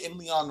Kushida and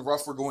Leon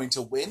Ruff were going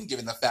to win,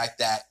 given the fact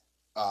that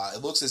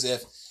it looks as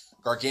if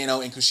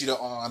Gargano and Kushida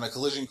are on a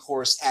collision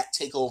course at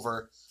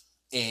TakeOver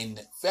in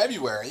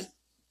February,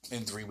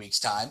 in 3 weeks'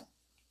 time.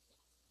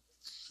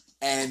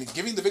 And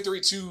giving the victory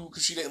to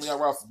Kushida and Leon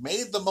Ruff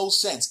made the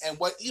most sense. And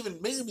what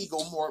even made me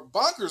go more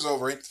bonkers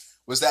over it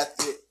was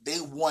that they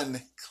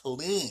won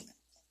clean.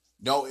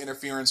 No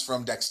interference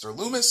from Dexter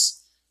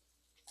Lumis.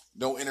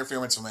 No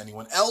interference from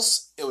anyone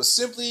else. It was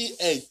simply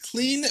a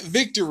clean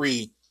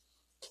victory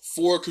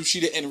for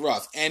Kushida and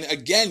Ruff. And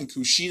again,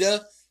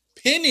 Kushida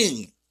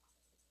pinning.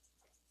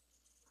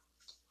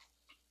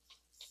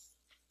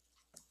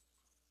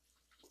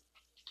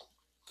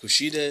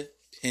 Kushida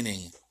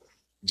pinning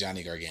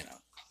Johnny Gargano.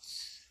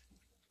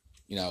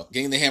 You know,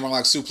 getting the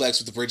hammerlock suplex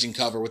with the bridging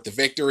cover with the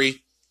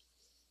victory.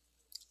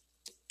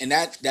 And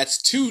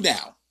that's 2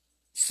 now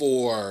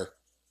for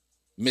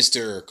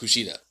Mr.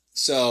 Kushida.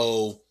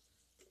 So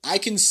I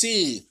can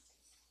see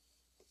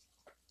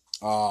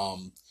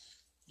Johnny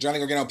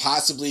Gargano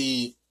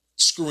possibly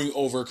screwing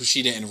over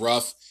Kushida and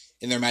Ruff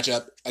in their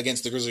matchup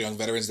against the Grizzly Young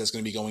Veterans that's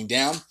going to be going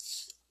down.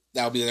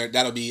 That'll be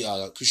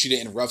Kushida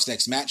and Ruff's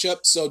next matchup.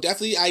 So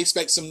definitely I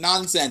expect some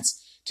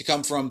nonsense to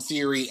come from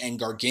Theory and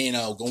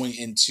Gargano going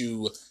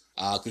into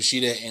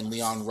Kushida and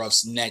Leon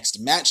Ruff's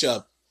next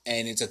matchup.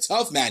 And it's a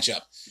tough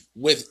matchup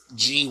with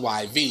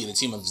GYV, the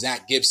team of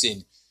Zach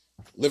Gibson,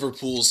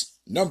 Liverpool's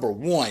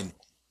 #1,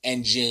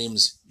 and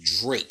James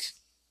Drake.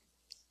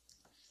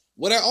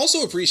 What I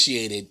also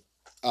appreciated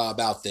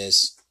about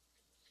this,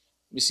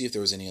 let me see if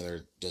there was any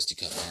other Dusty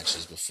Cup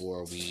matches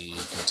before we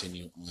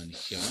continue on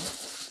here.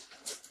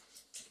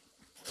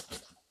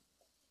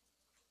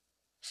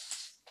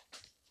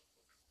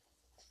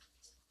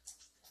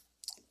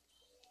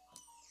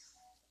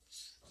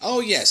 Oh,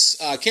 yes.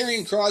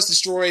 Karrion Kross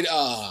destroyed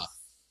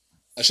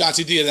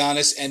Ashante Thee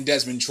Adonis and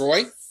Desmond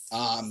Troy.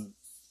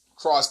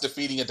 Kross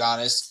defeating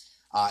Adonis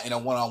in a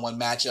one-on-one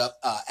matchup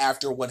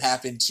after what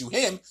happened to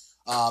him.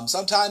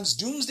 Sometimes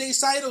Doomsday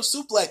Saito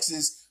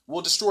suplexes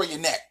will destroy your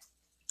neck.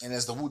 And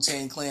as the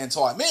Wu-Tang Clan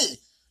taught me,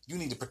 you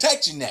need to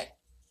protect your neck.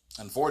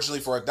 Unfortunately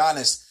for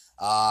Adonis,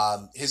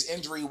 his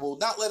injury will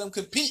not let him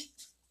compete.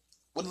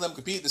 Wouldn't let him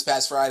compete this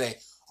past Friday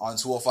on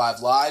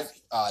 205 Live.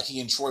 He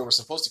and Troy were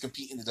supposed to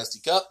compete in the Dusty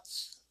Cup.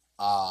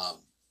 I'm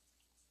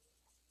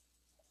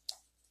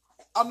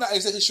not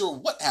exactly sure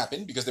what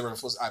happened because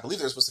I believe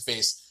they were supposed to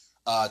face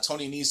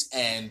Tony Nese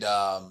and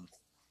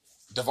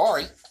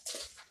Daivari.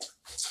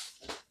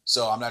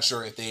 So I'm not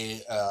sure if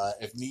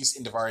Nese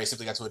and Daivari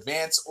simply got to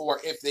advance or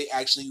if they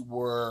actually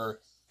were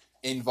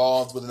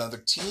involved with another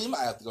team.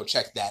 I have to go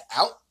check that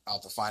out. I'll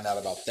have to find out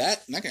about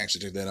that. And I can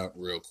actually check that out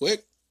real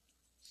quick.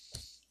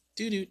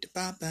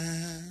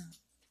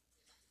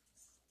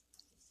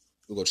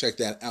 We'll go check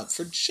that out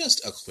for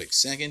just a quick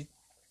second.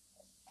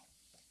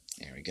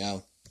 There we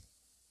go.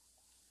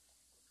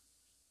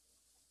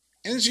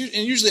 And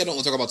usually I don't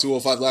want to talk about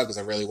 205 Live because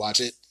I rarely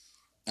watch it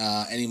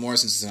anymore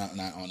since it's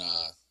not on.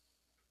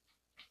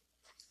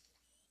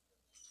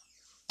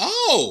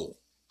 Oh!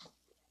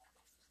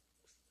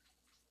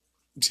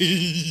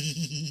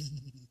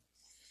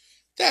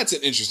 That's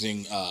an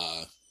interesting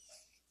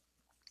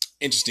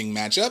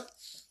matchup.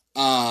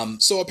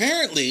 So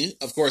apparently,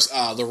 of course,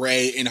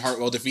 LeRae and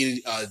Hartwell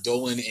defeated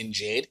Dolan and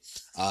Jade,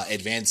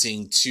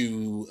 advancing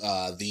to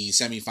the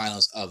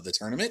semifinals of the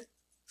tournament.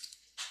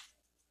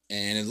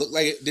 And it looked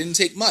like it didn't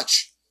take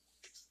much.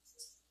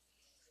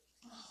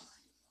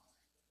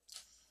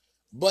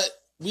 But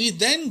we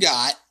then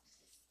got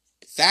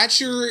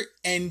Thatcher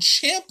and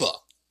Ciampa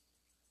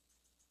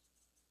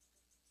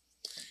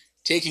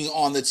taking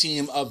on the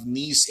team of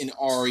Nese and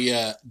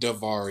Arya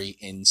Daivari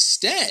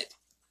instead.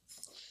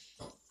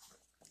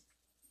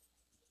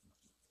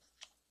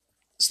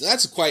 So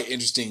that's a quite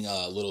interesting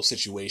little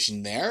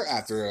situation there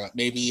after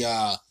maybe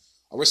a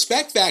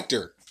respect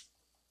factor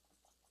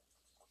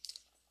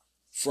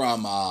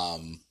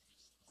from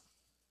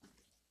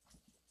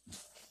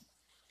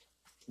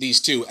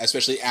these two,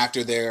 especially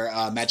after their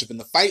matchup in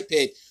the Fight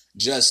Pit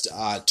just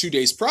 2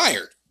 days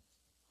prior.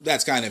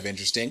 That's kind of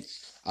interesting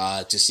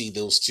to see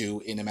those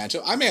two in a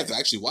matchup. I may have to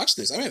actually watch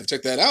this. I may have to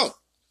check that out,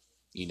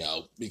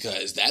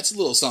 because that's a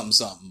little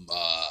something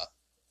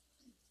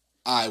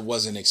I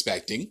wasn't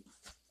expecting.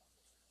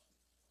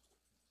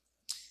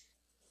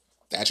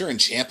 Thatcher and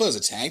Ciampa as a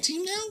tag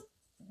team now?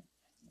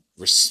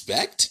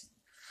 Respect?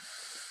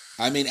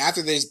 I mean,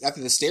 after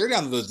the stare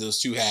down those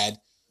two had,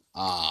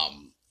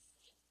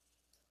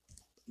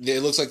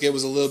 it looks like there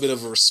was a little bit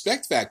of a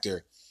respect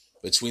factor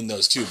between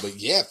those two. But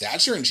yeah,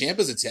 Thatcher and Ciampa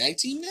as a tag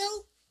team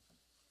now?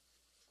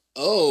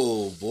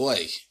 Oh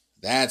boy,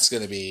 that's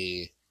going to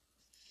be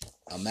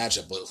a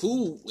matchup. But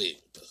who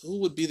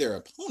would be their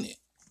opponent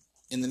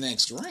in the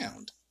next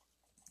round?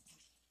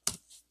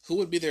 Who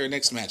would be their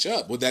next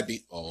matchup? Would that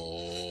be...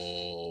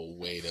 Oh,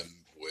 wait a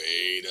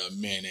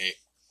minute.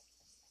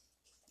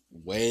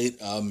 Wait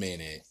a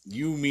minute.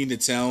 You mean to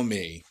tell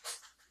me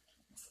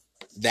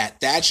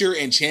that Thatcher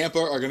and Ciampa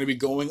are going to be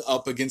going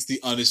up against the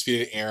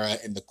Undisputed Era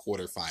in the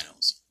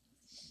quarterfinals?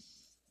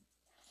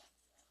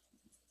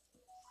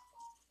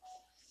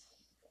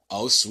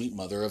 Oh, sweet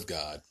mother of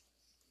God.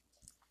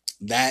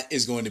 That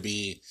is going to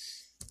be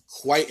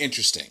quite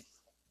interesting.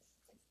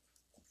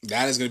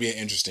 That is going to be an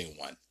interesting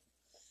one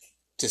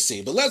to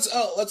see. But let's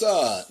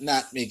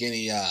not make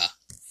any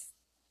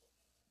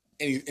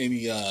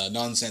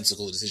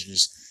nonsensical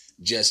decisions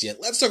just yet.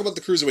 Let's talk about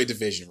the Cruiserweight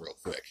division real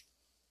quick.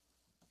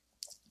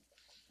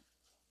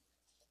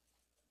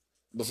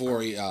 Before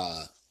we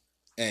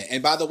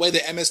and by the way, the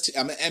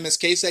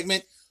MSK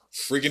segment,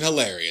 freaking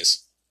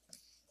hilarious.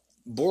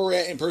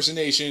 Borat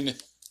impersonation,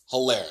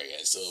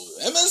 hilarious. So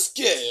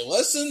MSK,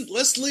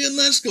 Leslie and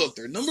Nash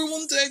Gunther, number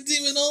 1 tag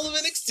team in all of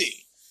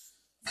NXT.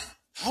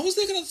 How is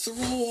they going to throw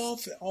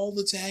off all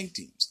the tag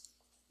teams?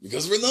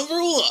 Because we're number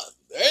 1.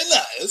 Very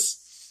nice.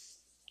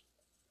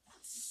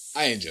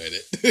 I enjoyed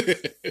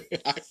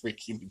it. I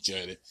freaking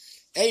enjoyed it.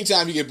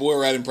 Anytime you get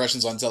Borat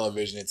impressions on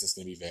television, it's just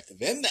going to be very,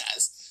 very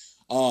nice.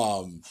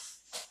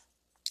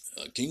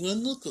 King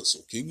in the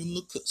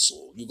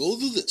Castle. You go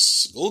to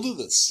this.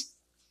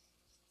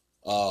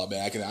 Oh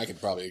man, I can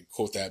probably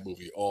quote that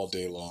movie all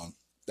day long.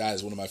 That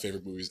is one of my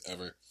favorite movies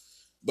ever.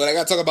 But I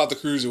got to talk about the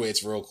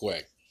Cruiserweights real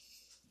quick.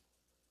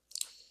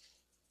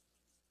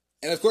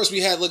 And of course, we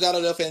had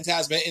Legado del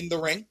Fantasma in the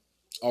ring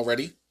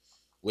already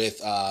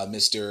with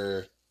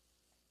Mr.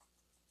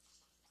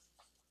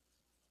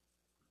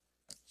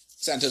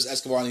 Santos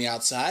Escobar on the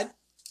outside.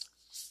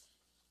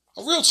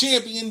 A real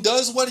champion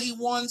does what he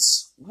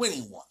wants when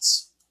he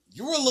wants.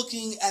 You are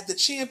looking at the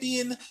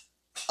champion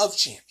of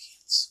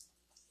champions.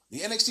 The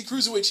NXT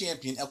Cruiserweight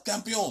Champion, El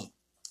Campeón,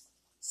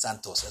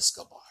 Santos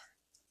Escobar.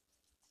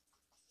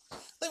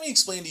 Let me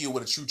explain to you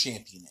what a true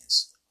champion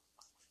is.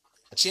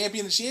 A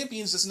champion of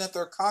champions doesn't have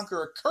to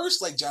conquer a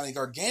curse like Johnny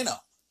Gargano.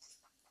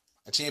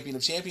 A champion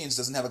of champions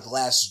doesn't have a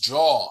glass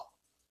jaw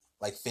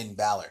like Finn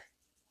Balor.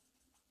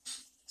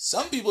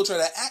 Some people try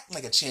to act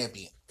like a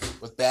champion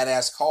with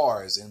badass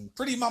cars and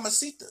pretty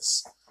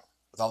mamacitas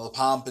with all the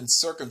pomp and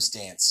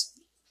circumstance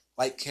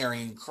like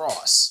carrying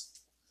cross.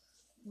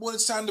 When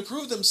it's time to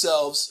prove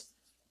themselves,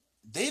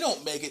 they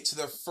don't make it to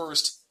their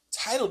first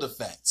title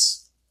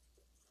defense.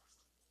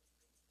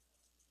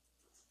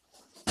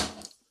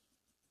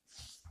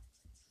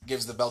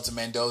 Gives the belt to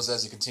Mendoza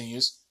as he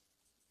continues.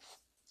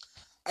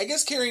 I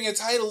guess carrying a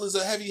title is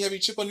a heavy, heavy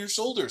chip on your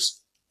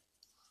shoulders.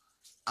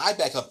 I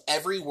back up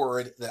every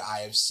word that I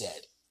have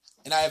said,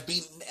 and I have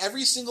beaten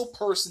every single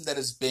person that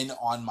has been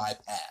on my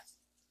path.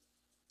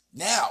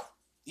 Now,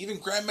 even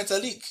Grand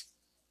Metalik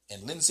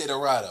and Lince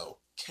Dorado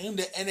came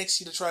to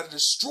NXT to try to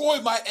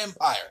destroy my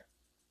empire,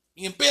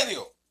 the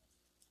Imperio,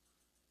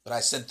 but I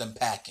sent them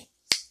packing.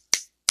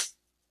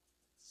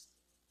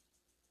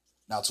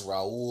 Now to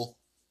Raul,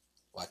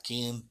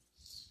 Joaquin,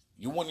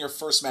 you won your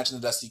first match in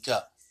the Dusty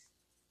Cup,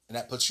 and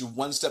that puts you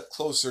one step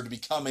closer to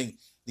becoming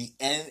the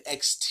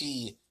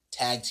NXT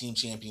Tag Team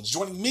Champions,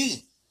 joining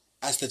me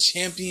as the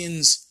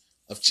champions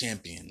of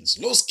champions.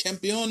 Los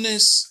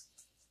Campeones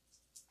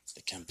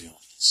de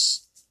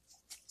Campeones.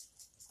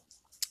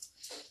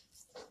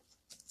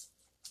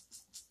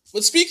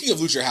 But speaking of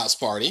Lucha House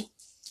Party,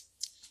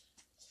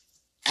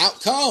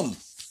 out come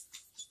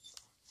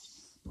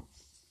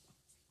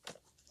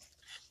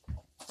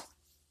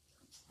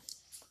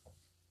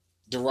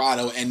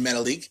Dorado and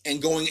Metalik,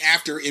 and going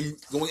after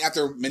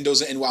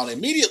Mendoza and Wilde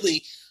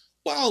immediately,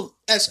 while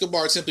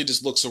Escobar simply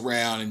just looks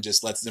around and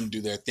just lets them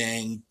do their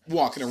thing,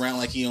 walking around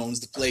like he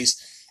owns the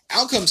place.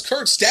 Out comes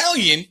Curt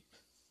Stallion,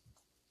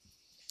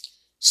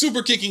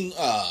 super kicking.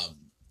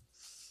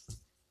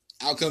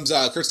 Out comes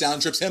Curt Stallion,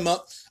 trips him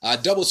up.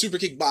 Double super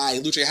kick by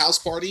Lucha House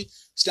Party.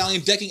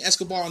 Stallion decking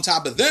Escobar on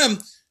top of them.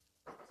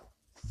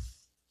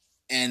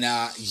 And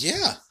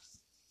yeah.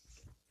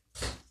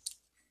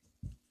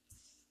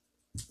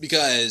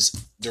 Because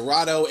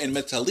Dorado and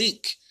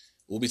Metalik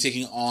will be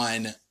taking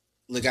on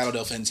Legado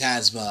del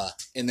Fantasma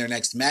in their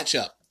next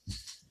matchup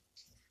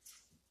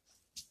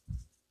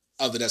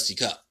of the Dusty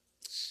Cup.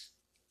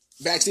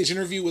 Backstage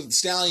interview with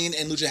Stallion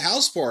and Lucha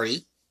House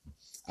Party,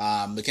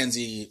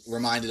 Mackenzie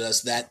reminded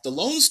us that the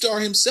Lone Star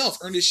himself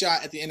earned a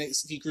shot at the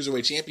NXT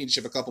Cruiserweight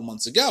Championship a couple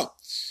months ago.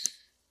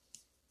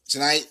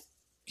 Tonight,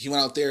 he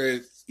went out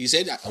there, he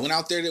said, I went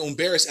out there to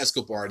embarrass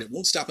Escobar, and it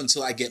won't stop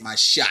until I get my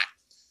shot.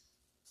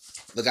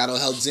 Legado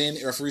held in,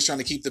 the referee's trying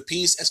to keep the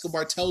peace.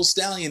 Escobar tells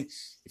Stallion,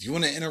 if you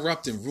want to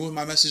interrupt and ruin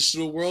my message to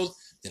the world,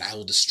 then I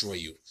will destroy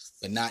you.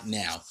 But not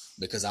now,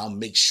 because I'll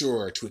make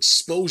sure to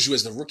expose you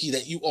as the rookie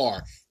that you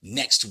are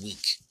next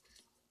week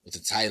with the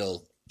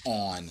title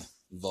on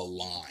the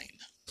line.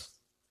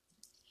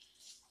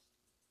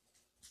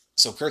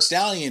 So Curt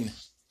Stallion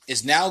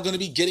is now going to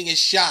be getting a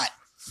shot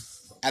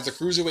at the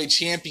Cruiserweight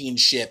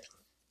Championship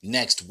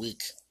next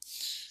week.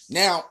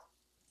 Now,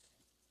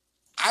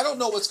 I don't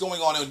know what's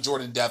going on with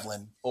Jordan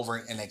Devlin over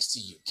in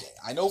NXT UK.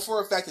 I know for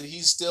a fact that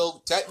he's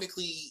still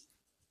technically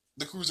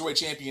the Cruiserweight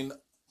Champion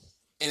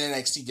in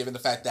NXT, given the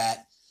fact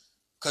that,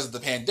 because of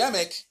the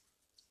pandemic,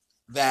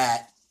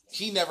 that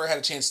he never had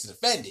a chance to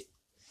defend it.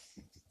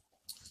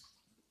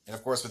 And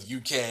of course, with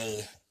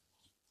UK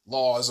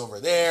laws over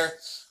there,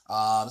 it's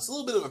a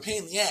little bit of a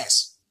pain in the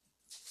ass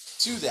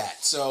to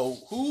that. So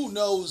who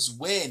knows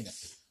when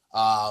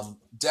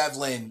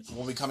Devlin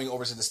will be coming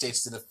over to the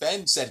States to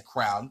defend said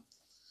crown.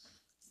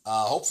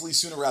 Hopefully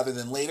sooner rather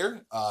than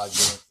later,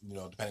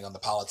 depending on the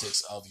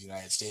politics of the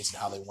United States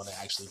and how they want to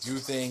actually do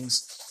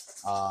things.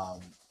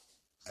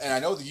 And I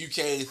know the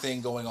UK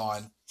thing going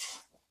on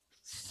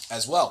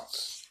as well.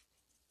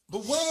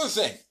 But one other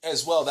thing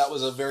as well that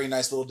was a very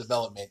nice little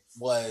development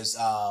was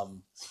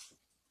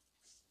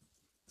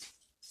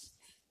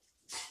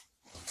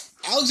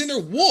Alexander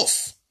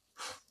Wolf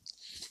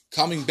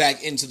coming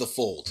back into the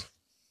fold,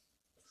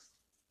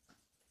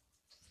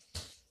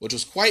 which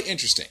was quite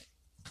interesting.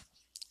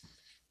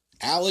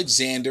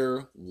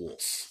 Alexander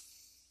Wolf.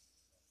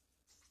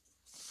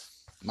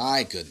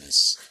 My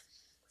goodness.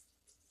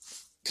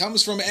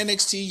 Comes from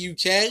NXT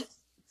UK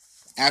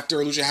after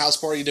Lucha House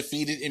Party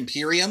defeated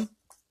Imperium.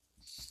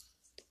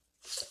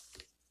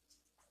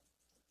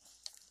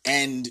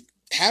 And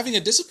having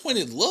a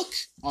disappointed look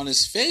on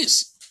his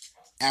face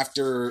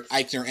after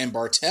Eichner and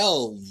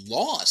Bartel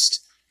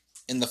lost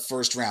in the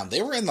first round.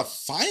 They were in the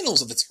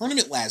finals of the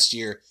tournament last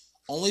year,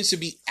 only to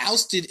be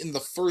ousted in the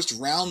first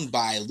round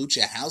by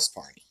Lucha House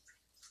Party.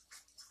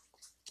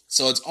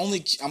 So I'm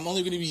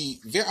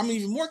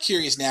even more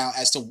curious now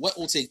as to what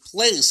will take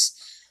place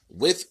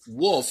with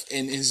Wolf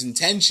and his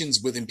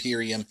intentions with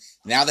Imperium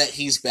now that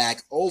he's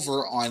back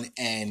over on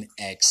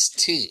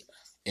NXT.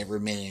 It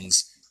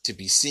remains to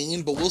be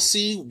seen, but we'll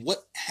see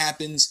what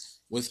happens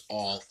with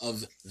all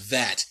of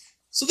that.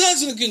 So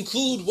that's going to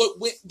conclude what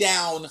went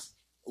down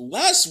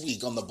last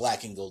week on the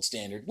Black and Gold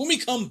Standard. When we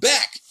come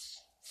back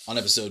on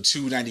episode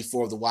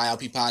 294 of the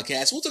YLP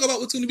podcast, we'll talk about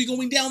what's going to be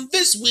going down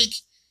this week,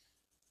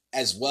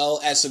 as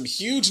well as some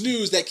huge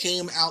news that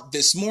came out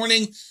this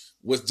morning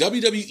with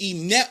WWE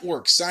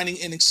Network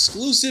signing an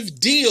exclusive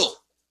deal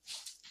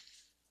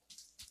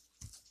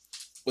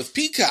with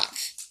Peacock,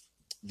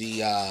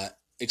 the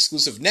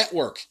exclusive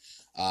network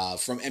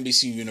from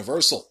NBC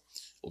Universal.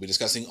 We'll be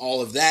discussing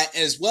all of that,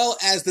 as well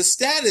as the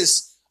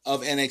status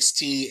of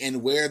NXT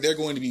and where they're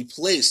going to be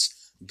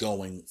placed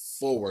going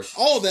forward.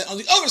 All of that on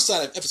the other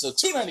side of episode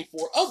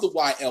 294 of the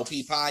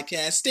YLP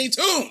podcast. Stay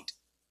tuned.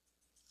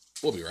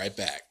 We'll be right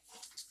back.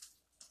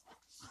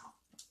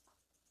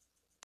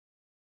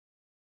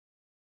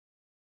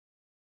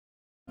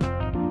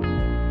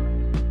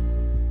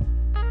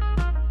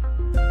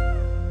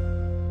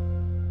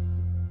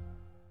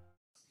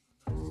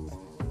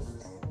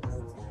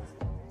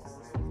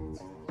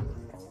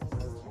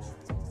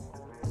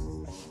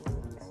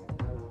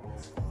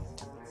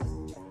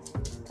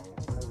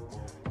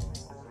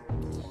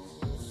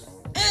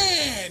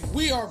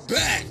 We are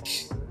back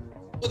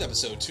with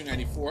episode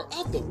 294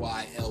 of the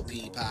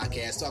YLP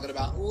podcast, talking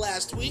about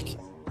last week,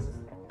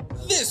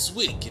 this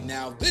week, and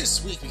now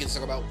this week we can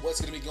talk about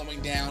what's going to be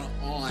going down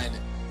on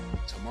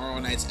tomorrow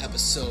night's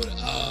episode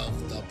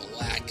of the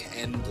Black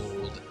and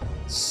Gold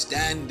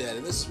Standard.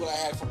 And this is what I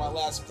had for my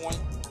last point.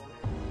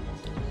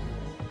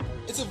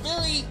 It's a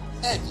very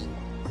heavy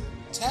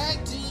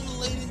tag team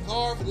laden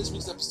card for this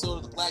week's episode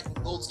of the Black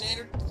and Gold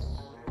Standard.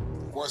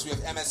 Of course, we have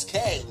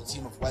MSK, the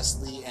team of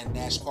Wesley and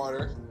Nash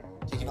Carter,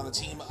 taking on the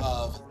team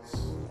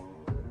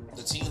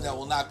that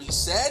will not be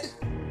said,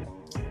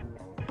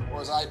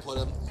 or as I put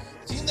him,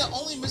 the team that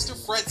only Mr.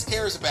 Frets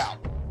cares about,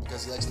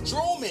 because he likes to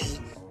troll me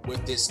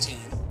with this team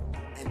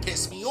and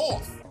piss me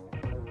off,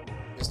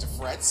 Mr.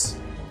 Frets.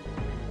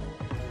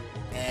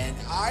 And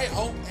I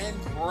hope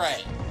and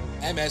pray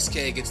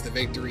MSK gets the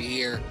victory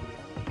here,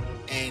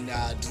 and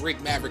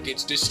Drake Maverick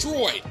gets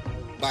destroyed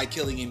by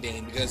Killian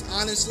Dane, because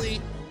honestly,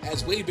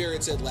 as Wade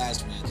Barrett said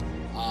last week,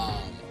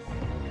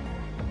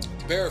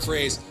 to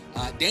paraphrase,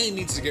 Dane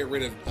needs to get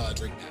rid of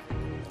Drake Maverick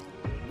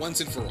once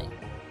and for all.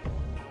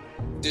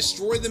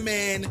 Destroy the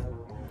man,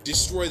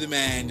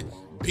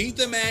 beat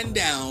the man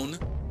down,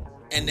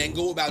 and then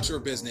go about your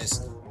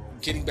business,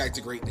 getting back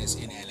to greatness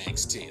in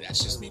NXT.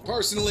 That's just me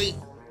personally.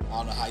 I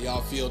don't know how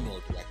y'all feel,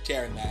 nor do I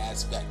care in that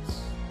aspect.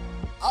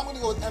 I'm going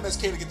to go with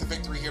MSK to get the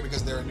victory here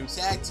because they're a new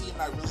tag team,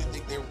 and I really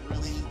think they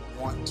really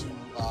want to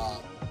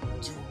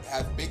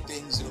have big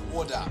things in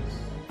order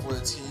for the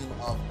team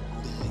of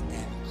Lee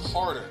and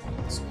Carter.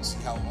 So we'll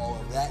see how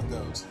all of that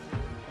goes.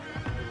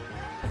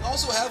 We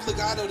also have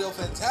Legado del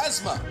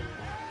Fantasma.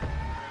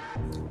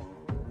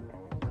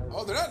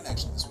 Oh, they're not in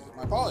action this week.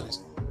 My apologies.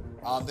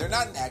 They're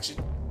not in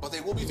action, but they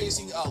will be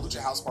facing Lucha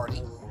House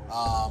Party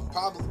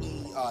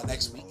probably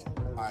next week,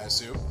 I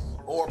assume,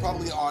 or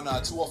probably on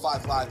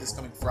 205 Live this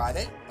coming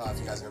Friday. If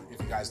you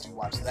guys do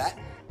watch that.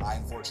 I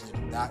unfortunately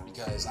do not,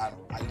 because I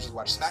usually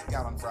watch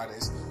SmackDown on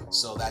Fridays,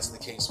 so that's the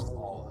case with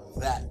all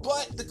of that.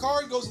 But the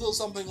card goes a little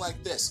something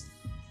like this.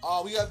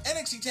 We have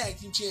NXT Tag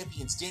Team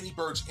Champions Danny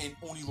Burch and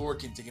Oney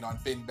Lorcan taking on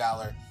Finn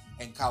Balor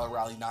and Kyle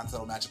O'Reilly,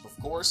 non-title matchup, of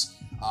course.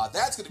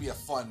 That's going to be a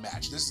fun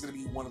match. This is going to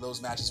be one of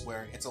those matches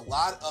where it's a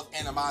lot of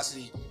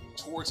animosity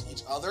towards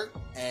each other,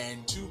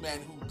 and two men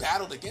who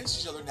battled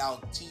against each other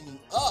now teaming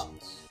up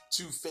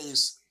to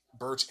face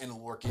Burch and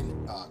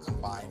Lorcan,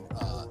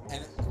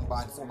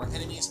 combined former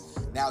enemies,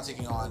 now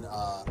taking on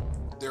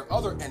their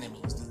other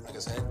enemies. Like I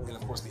said, and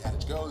of course the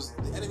adage goes,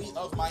 the enemy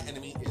of my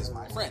enemy is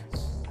my friend.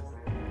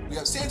 We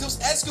have Santos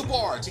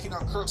Escobar taking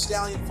on Kurt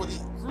Stallion for the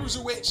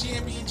Cruiserweight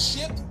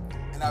Championship,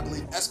 and I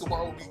believe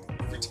Escobar will be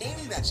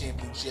retaining that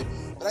championship.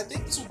 But I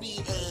think this will be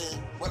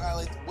what I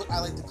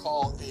like to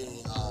call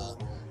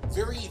a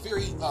very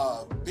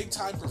big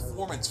time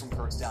performance from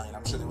Kurt Stallion.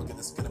 I'm sure they will get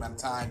this a good amount of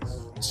time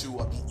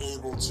to be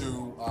able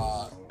to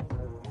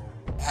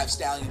have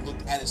Stallion look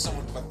at it as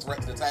somewhat of a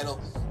threat to the title.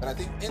 But I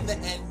think in the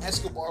end,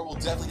 Escobar will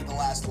definitely get the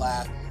last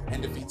laugh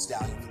and defeat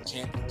Stallion for the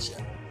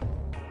championship.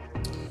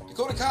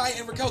 Dakota Kai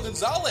and Raquel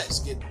Gonzalez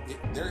get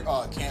their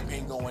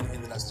campaign going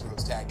in the Dusty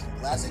Rhodes Tag Team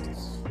Classic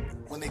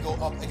when they go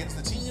up against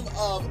the team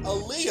of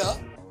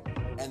Aaliyah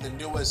and the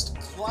newest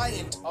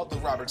client of the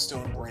Robert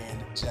Stone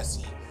brand,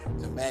 Jessi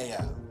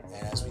Kamea.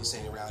 And as we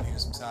say around here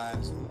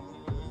sometimes,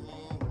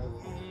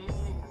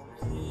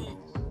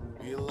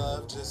 we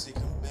love Jessi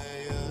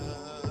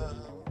Kamea.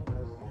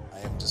 I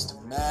am just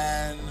a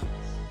man.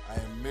 I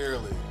am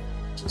merely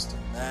just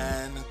a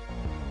man.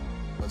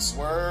 But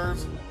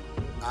Swerve,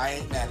 I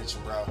ain't mad at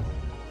you, bro.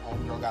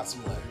 Homegirl got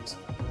some legs.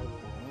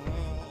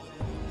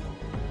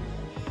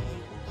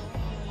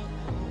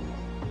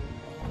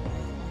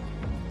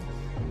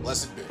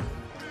 Blessed be.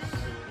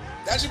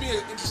 That should be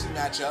an interesting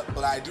matchup,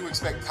 but I do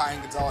expect Kai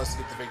and Gonzalez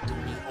to get the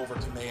victory over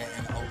Kamea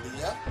and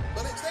Aaliyah.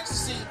 But it's nice to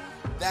see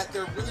that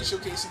they're really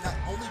showcasing not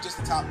only just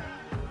the top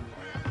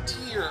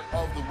tier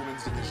of the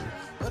women's division,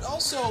 but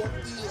also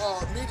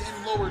the mid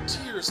and lower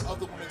tiers of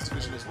the women's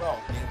division as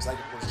well. Names like,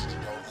 of course, Gigi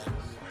Dolan,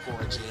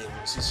 Cora Jade,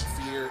 we'll see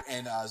Shafir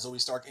and Zoe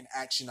Stark in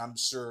action, I'm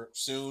sure,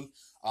 soon,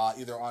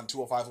 either on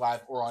 205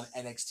 Live or on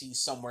NXT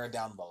somewhere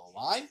down the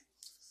line.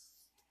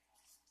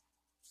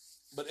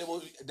 But it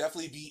will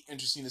definitely be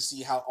interesting to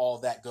see how all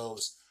that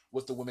goes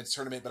with the women's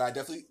tournament.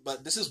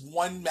 But this is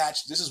one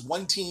match, this is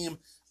one team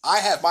I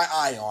have my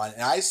eye on,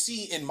 and I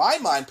see in my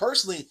mind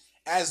personally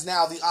as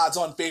now the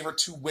odds-on favorite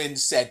to win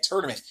said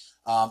tournament.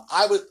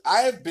 I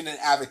have been an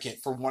advocate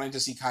for wanting to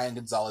see Kai and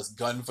Gonzalez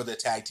gun for the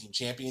tag team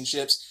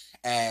championships,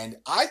 and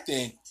I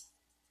think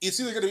it's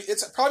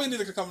probably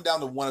going to come down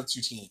to one of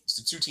two teams,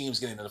 the two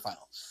teams getting to the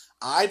final.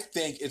 I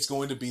think it's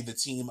going to be the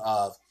team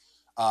of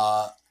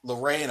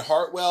LeRae and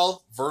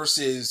Hartwell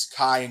versus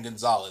Kai and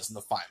Gonzalez in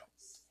the final.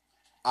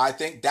 I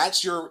think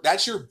that's your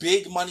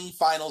big money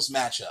finals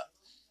matchup.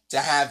 To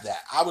have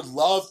that, I would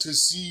love to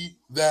see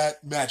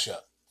that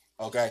matchup.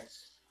 Okay,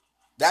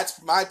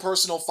 that's my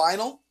personal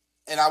final,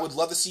 and I would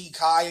love to see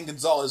Kai and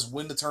Gonzalez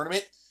win the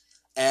tournament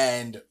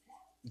and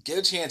get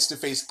a chance to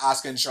face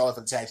Asuka and Charlotte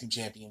for the tag team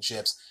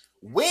championships,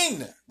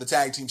 win the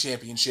tag team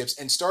championships,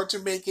 and start to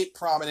make it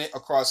prominent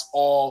across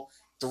all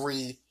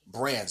three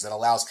brands. That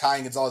allows Kai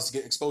and Gonzalez to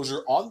get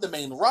exposure on the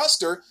main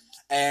roster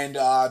and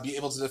be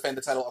able to defend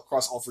the title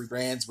across all three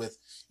brands with,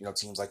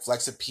 teams like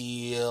Flex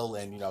Appeal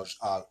and,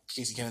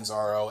 Casey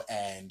Catanzaro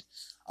and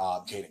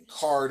Kaden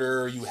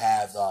Carter. You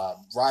have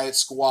Riot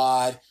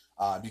Squad.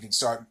 You can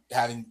start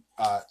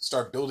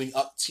building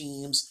up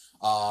teams.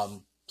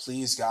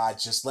 Please, God,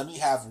 just let me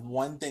have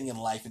one thing in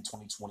life in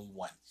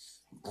 2021.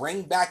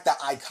 Bring back the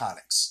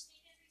Iconics.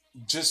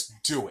 Just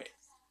do it.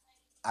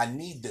 I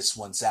need this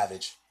one,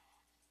 Savage.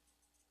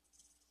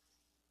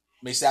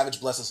 May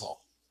Savage bless us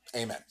all.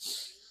 Amen.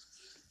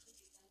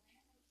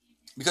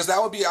 Because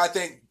that would be, I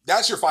think,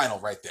 that's your final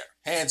right there.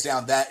 Hands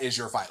down, that is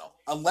your final.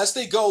 Unless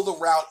they go the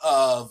route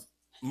of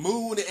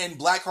Moon and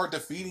Blackheart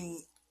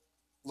defeating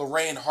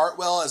LeRae and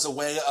Hartwell as a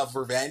way of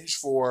revenge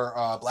for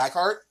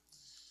Blackheart,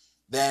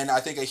 then I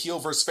think a heel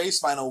versus face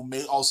final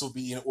may also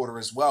be in order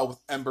as well, with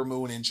Ember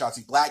Moon and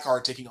Shotzi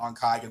Blackheart taking on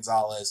Kai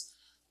Gonzalez,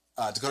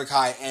 Dakota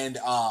Kai, and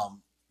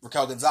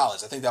Raquel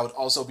Gonzalez. I think that would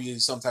also be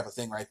some type of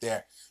thing right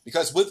there.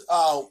 Because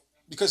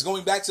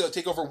going back to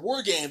TakeOver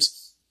War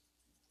Games,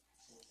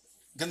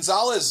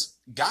 Gonzalez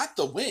got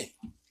the win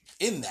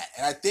in that,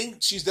 and I think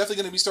she's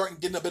definitely going to be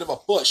getting a bit of a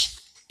push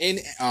in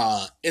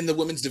the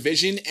women's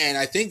division. And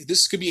I think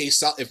this could be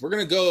if we're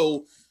going to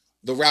go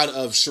the route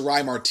of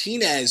Shirai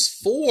Martinez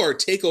for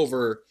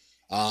TakeOver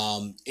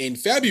in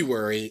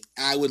February,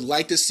 I would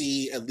like to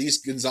see at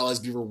least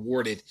Gonzalez be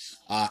rewarded,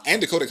 and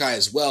Dakota Kai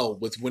as well,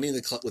 with winning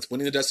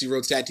the Dusty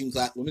Rhodes Tag Team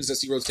Women's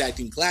Dusty Rhodes Tag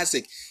Team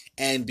Classic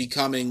and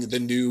becoming the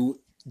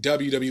new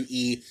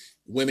WWE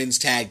Women's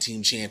Tag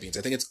Team Champions.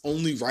 I think it's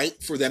only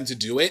right for them to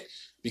do it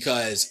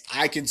because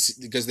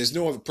there's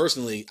no other.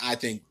 Personally, I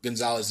think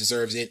Gonzalez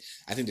deserves it.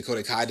 I think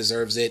Dakota Kai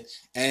deserves it,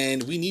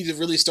 and we need to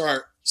really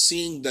start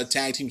seeing the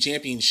Tag Team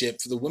Championship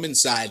for the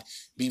women's side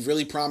be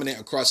really prominent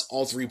across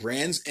all three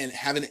brands, and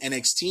have an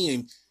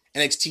NXT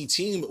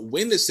team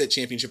win the set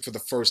championship for the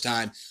first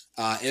time.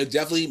 They'll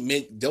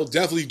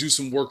definitely do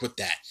some work with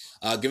that,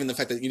 given the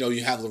fact that,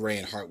 you have LeRae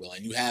and Hartwell,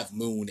 and you have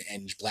Moon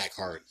and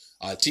Blackheart.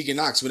 Tegan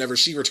Knox, whenever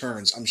she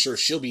returns, I'm sure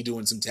she'll be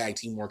doing some tag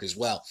team work as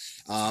well.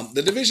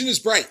 The division is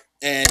bright,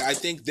 and I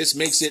think this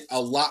makes it a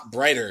lot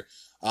brighter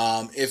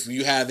if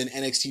you have an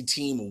NXT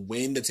team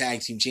win the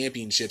tag team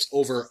championships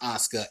over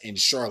Asuka and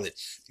Charlotte.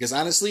 Because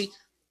honestly,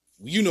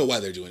 you know why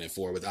they're doing it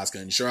with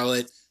Asuka and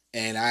Charlotte.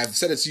 And I've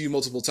said it to you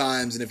multiple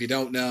times, and if you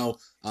don't know,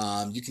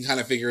 you can kind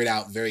of figure it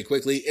out very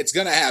quickly. It's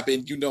going to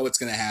happen. You know it's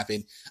going to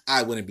happen.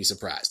 I wouldn't be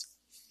surprised.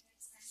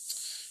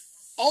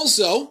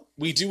 Also,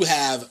 we do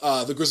have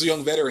the Grizzly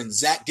Young veterans,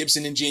 Zach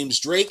Gibson and James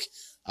Drake,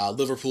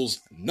 Liverpool's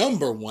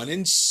 #1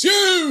 and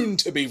soon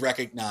to be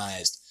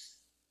recognized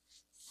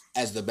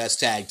as the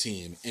best tag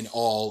team in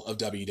all of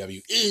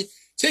WWE,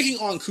 taking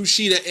on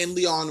Kushida and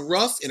Leon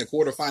Ruff in a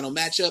quarterfinal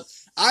matchup.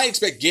 I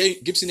expect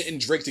Gibson and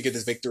Drake to get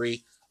this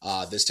victory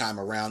this time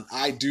around.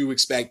 I do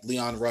expect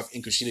Leon Ruff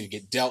and Kushida to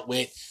get dealt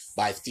with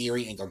by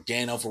Theory and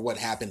Gargano for what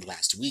happened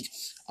last week.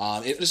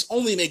 It just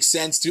only makes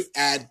sense to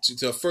add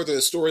to further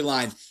the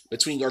storyline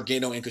between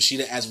Gargano and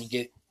Kushida as we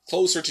get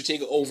closer to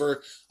take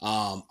over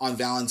on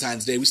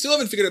Valentine's Day. We still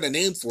haven't figured out a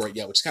name for it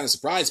yet, which kind of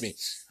surprised me.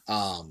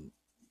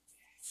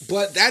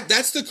 But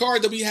that's the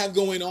card that we have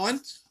going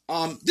on.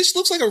 This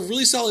looks like a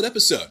really solid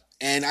episode,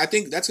 and I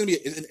think that's going to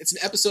be it's an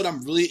episode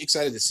I'm really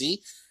excited to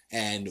see,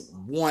 and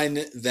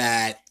one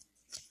that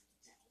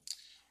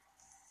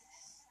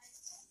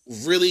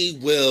really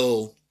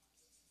will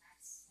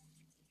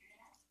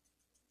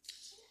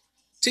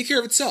take care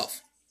of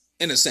itself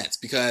in a sense,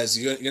 because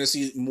you're going to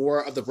see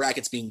more of the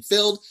brackets being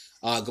filled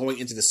going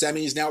into the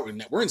semis. Now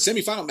we're in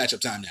semifinal matchup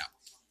time now.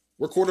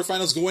 We're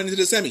quarterfinals going into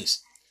the semis.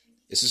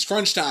 This is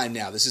crunch time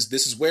now. This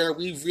is where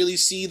we really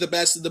see the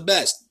best of the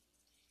best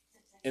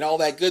and all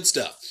that good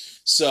stuff.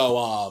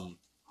 So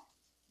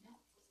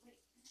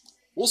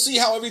we'll see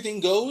how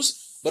everything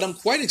goes, but I'm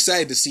quite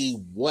excited to see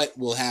what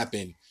will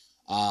happen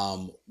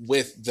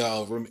with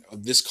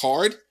this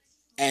card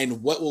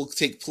and what will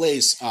take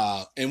place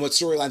and what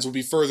storylines will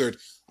be furthered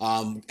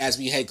as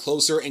we head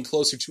closer and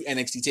closer to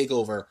NXT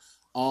TakeOver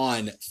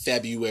on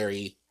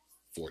February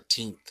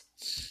 14th.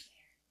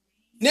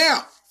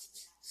 Now,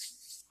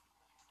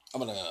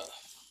 I'm going to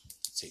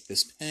take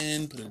this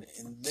pen, put it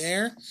in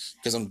there,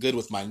 because I'm good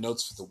with my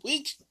notes for the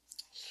week.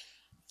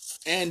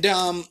 And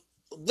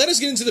let us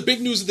get into the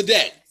big news of the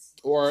day,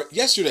 or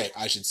yesterday,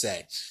 I should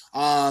say.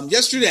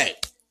 Yesterday,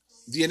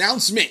 the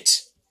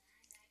announcement,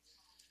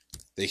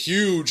 the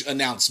huge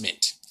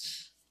announcement.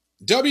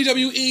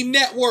 WWE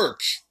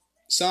Network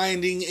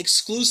signing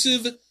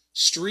exclusive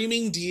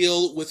streaming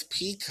deal with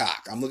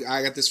Peacock.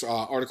 I got this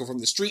article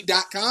from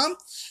TheStreet.com.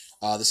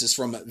 This is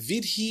from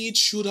Vidhi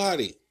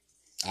Chudari.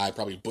 I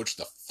probably butchered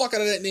the fuck out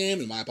of that name,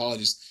 and my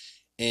apologies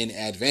in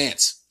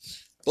advance.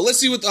 But let's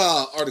see what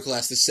the article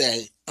has to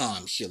say.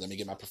 Here, let me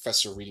get my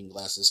professor reading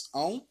glasses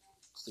on.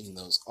 Clean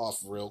those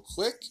off real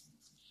quick.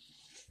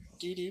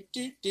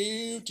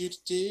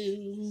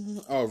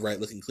 All right,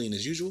 looking clean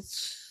as usual.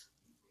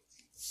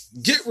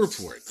 Get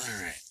report.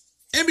 All right.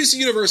 NBC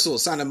Universal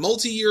signed a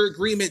multi-year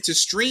agreement to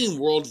stream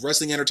World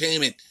Wrestling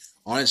Entertainment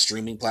on its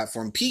streaming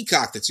platform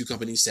Peacock, the two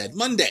companies said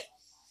Monday.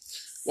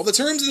 While the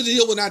terms of the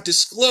deal were not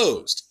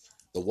disclosed,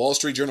 the Wall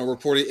Street Journal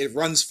reported it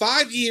runs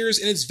 5 years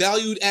and it's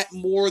valued at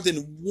more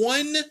than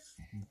 $1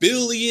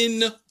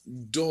 billion.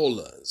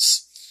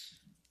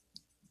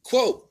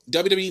 Quote,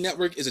 WWE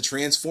Network is a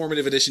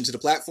transformative addition to the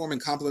platform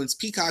and complements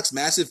Peacock's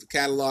massive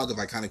catalog of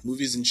iconic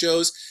movies and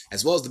shows,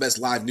 as well as the best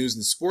live news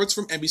and sports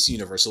from NBC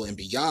Universal and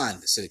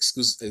beyond, said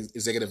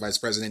Executive Vice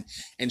President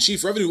and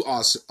Chief Revenue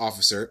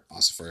Officer,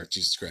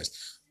 Jesus Christ,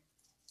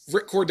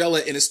 Rick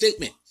Cordella in a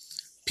statement.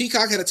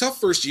 Peacock had a tough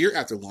first year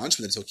after launch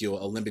when the Tokyo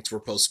Olympics were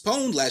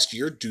postponed last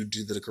year due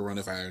to the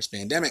coronavirus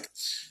pandemic.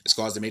 This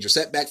caused a major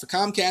setback for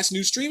Comcast's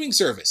new streaming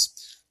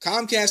service.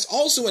 Comcast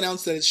also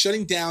announced that it's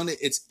shutting down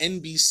its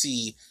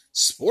NBC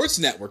Sports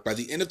Network by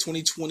the end of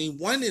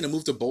 2021 in a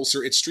move to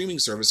bolster its streaming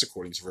service,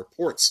 according to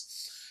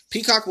reports.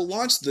 Peacock will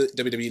launch the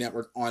WWE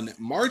Network on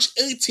March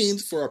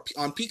 18th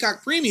on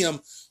Peacock Premium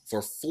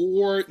for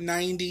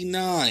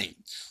 $4.99.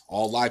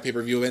 All live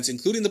pay-per-view events,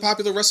 including the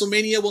popular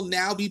WrestleMania, will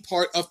now be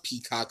part of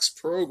Peacock's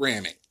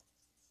programming.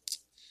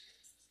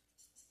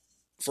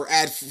 For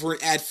an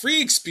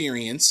ad-free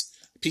experience,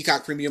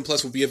 Peacock Premium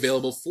Plus will be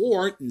available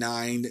for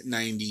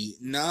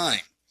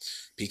 $9.99.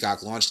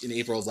 Peacock launched in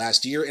April of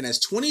last year and has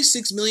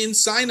 26 million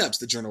signups,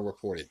 the Journal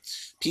reported.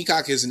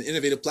 Peacock is an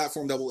innovative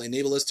platform that will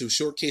enable us to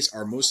showcase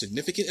our most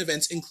significant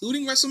events,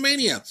 including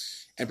WrestleMania,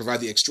 and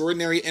provide the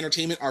extraordinary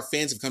entertainment our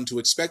fans have come to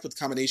expect with a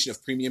combination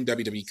of premium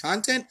WWE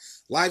content,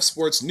 live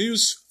sports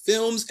news,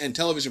 films, and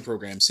television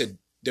programs, said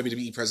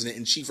WWE President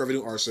and Chief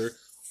Revenue Officer,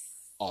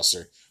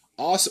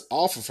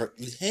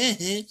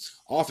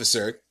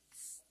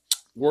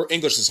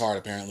 English is hard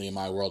apparently in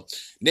my world,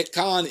 Nick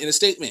Khan in a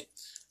statement.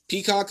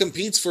 Peacock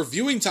competes for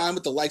viewing time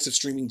with the likes of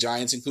streaming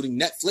giants including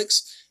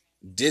Netflix,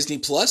 Disney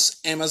Plus,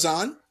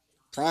 Amazon,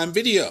 Prime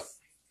Video.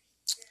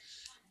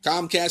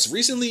 Comcast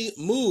recently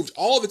moved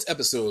all of its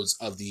episodes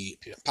of the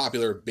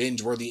popular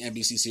binge-worthy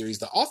NBC series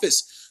The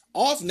Office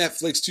off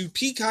Netflix to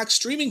Peacock's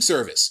streaming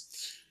service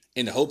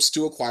in hopes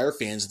to acquire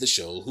fans of the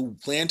show who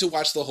plan to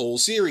watch the whole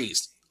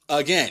series.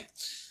 Again,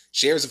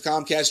 shares of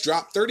Comcast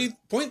dropped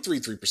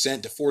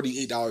 30.33% to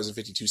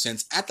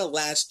 $48.52 at the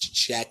last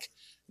check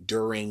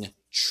during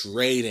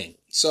trading.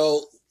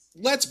 So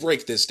let's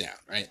break this down,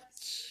 right?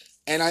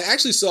 And I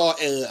actually saw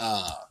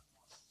a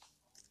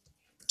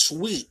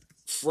tweet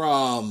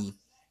from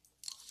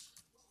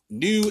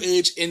New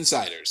Age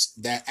Insiders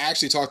that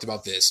actually talked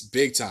about this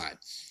big time.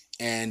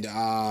 And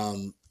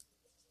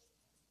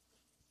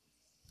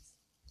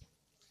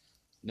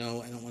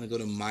No, I don't want to go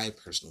to my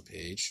personal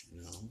page.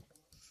 No,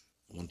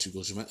 I want to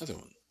go to my other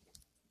one.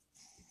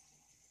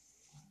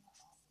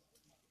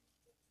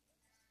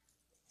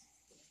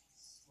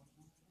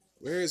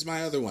 Where is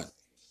my other one?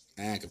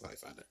 I can probably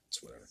find it.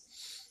 It's whatever.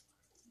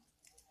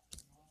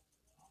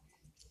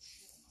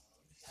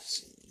 Let's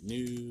see.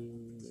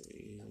 New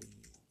Age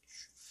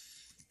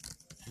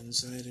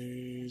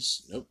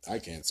Insiders. Nope, I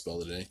can't spell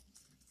today.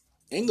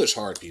 English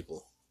hard,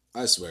 people.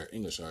 I swear,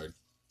 English hard.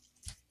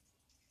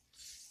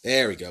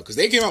 There we go. Because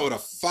they came out with a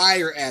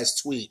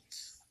fire-ass tweet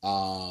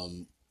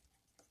earlier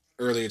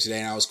today,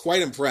 and I was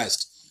quite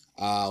impressed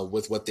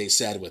with what they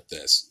said with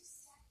this.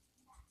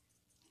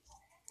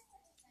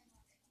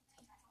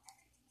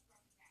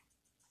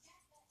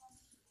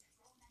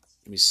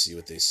 Let me see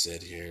what they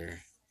said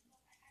here.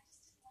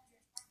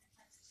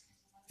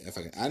 If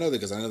I can, I know that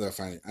because I know they'll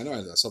find it. I know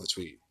I saw the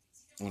tweet.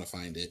 I want to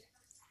find it.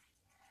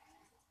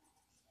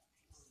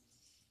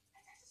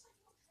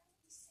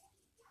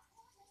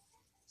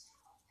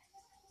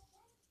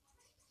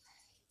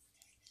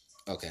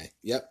 Okay.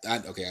 Yep. I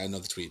know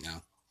the tweet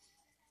now.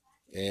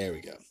 There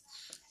we go.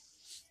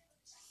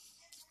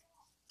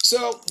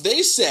 So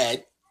they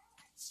said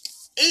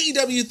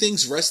AEW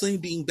thinks wrestling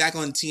being back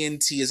on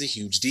TNT is a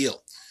huge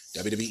deal.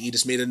 WWE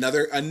just made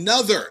another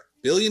 $1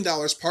 billion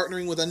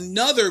partnering with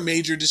another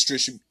major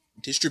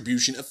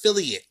distribution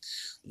affiliate.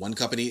 One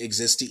company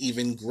exists to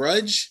even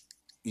grudges.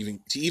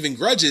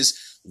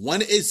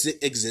 One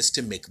exists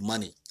to make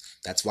money.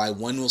 That's why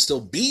one will still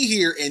be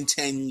here in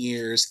 10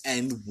 years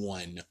and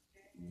one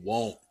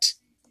won't.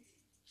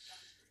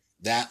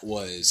 That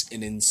was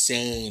an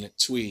insane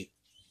tweet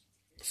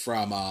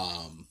from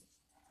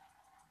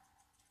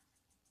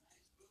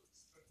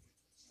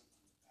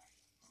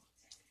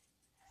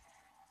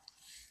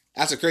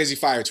that's a crazy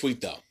fire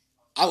tweet though.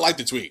 I like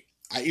the tweet.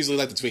 I easily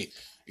like the tweet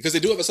because they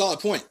do have a solid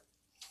point.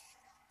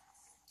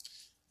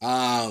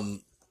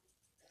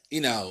 You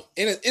know,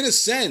 in a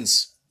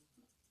sense,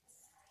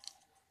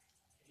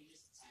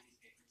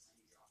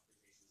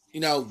 you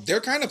know,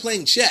 they're kind of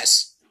playing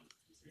chess,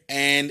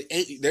 and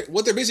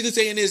what they're basically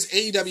saying is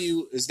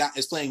AEW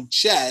is playing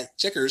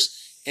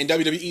checkers, and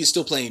WWE is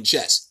still playing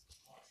chess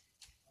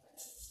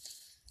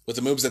with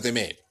the moves that they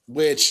made,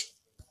 which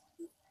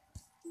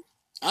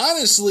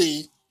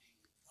honestly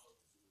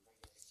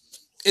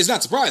is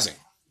not surprising.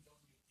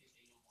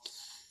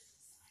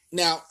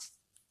 Now,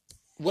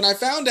 when I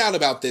found out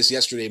about this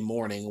yesterday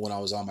morning when I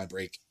was on my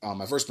break,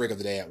 my first break of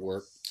the day at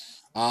work,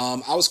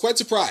 I was quite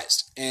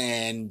surprised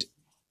and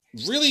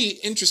really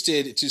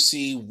interested to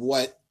see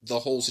what the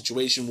whole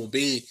situation will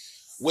be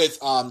with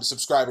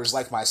subscribers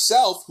like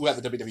myself who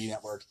have the WWE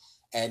Network,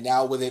 and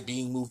now with it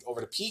being moved over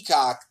to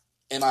Peacock,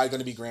 am I going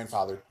to be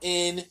grandfathered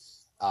in?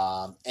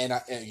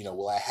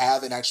 Will I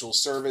have an actual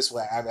service? Will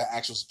I have an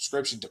actual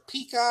subscription to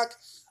Peacock?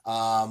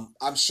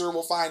 I'm sure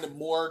we'll find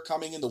more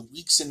coming in the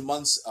weeks and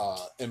month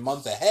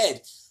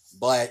ahead,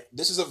 but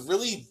this is a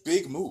really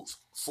big move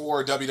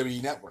for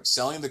WWE Network,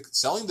 selling the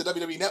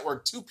WWE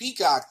Network to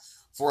Peacock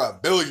for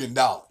 $1 billion.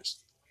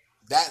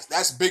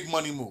 That's big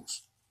money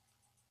moves.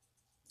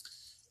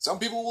 Some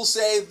people will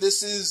say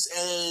this is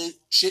a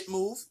shit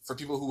move for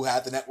people who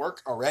have the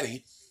network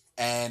already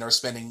and are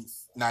spending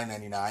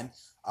 $9.99.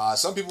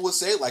 Some people would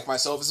say, like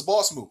myself, it's a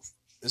boss move.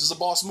 This is a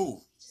boss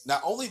move.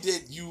 Not only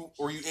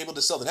were you able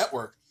to sell the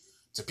network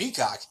to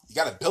Peacock, you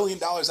got $1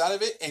 billion out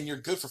of it, and you're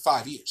good for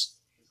 5 years.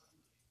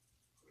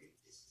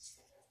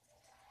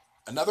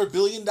 Another $1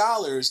 billion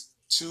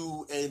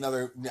to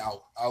another.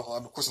 Now,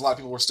 of course, a lot of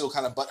people were still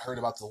kind of butthurt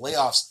about the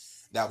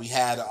layoffs that we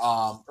had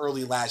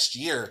early last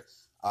year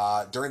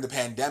during the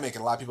pandemic,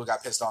 and a lot of people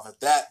got pissed off at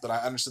that. But I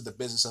understood the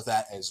business of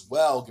that as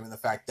well, given the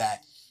fact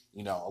that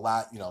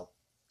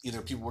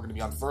either people were going to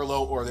be on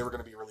furlough or they were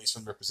going to be released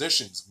from their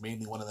positions.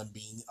 Mainly one of them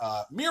being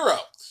Miro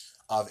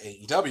of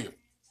AEW.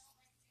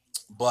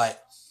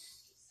 But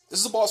this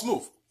is a boss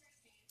move.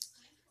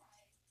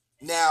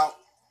 Now,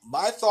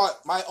 my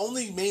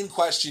only main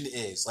question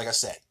is, like I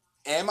said,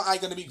 am I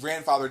going to be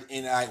grandfathered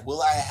in?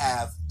 Will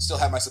I still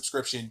have my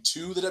subscription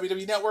to the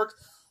WWE Network,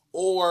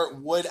 or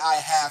would I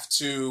have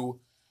to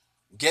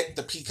get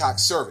the Peacock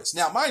service?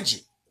 Now, mind you,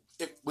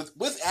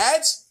 with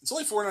ads, it's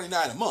only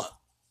 $4.99 a month,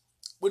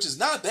 which is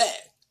not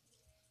bad.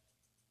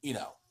 You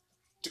know,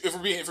 if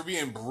we're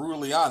being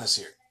brutally honest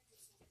here,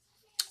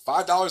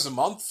 $5 a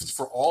month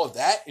for all of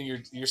that, and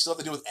you're still have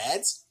to deal with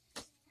ads.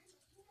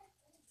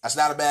 That's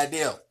not a bad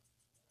deal.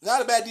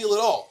 Not a bad deal at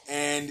all.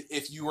 And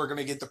if you are going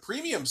to get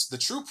the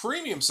true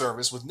premium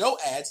service with no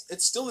ads,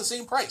 it's still the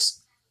same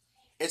price.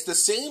 It's the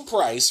same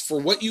price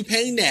for what you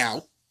pay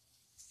now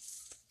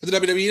for the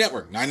WWE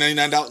Network.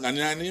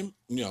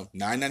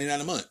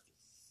 $9.99 a month.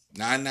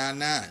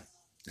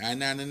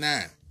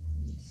 $9.99.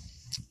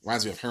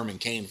 Reminds me of Herman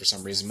Cain for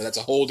some reason, but that's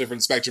a whole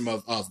different spectrum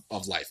of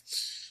life.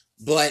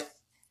 But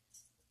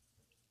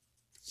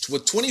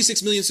with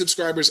 26 million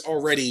subscribers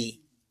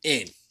already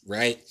in,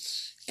 right?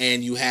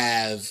 And you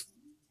have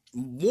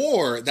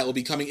more that will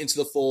be coming into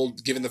the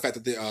fold, given the fact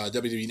that the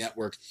WWE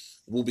Network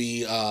will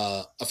be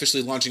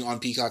officially launching on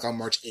Peacock on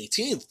March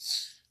 18th.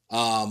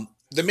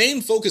 the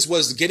main focus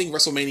was getting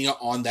WrestleMania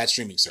on that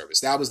streaming service.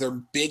 That was their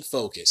big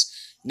focus.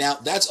 Now,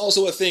 that's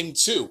also a thing,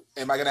 too.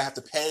 Am I going to have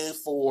to pay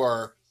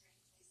for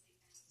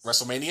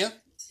WrestleMania?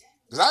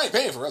 Because I ain't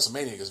paying for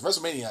WrestleMania, because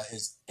WrestleMania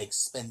is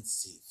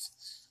expensive.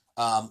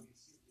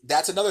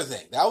 That's another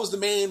thing. That was the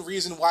main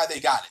reason why they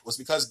got it, was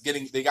because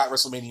they got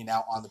WrestleMania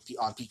now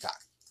on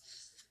Peacock,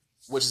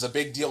 which is a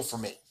big deal for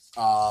me.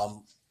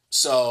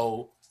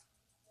 So,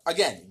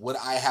 again, would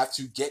I have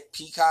to get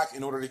Peacock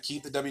in order to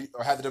keep have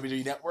the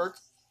WWE Network?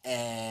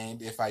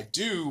 And if I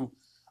do,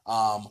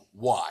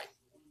 why?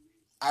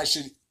 I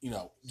should,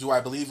 do I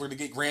believe we're going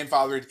to get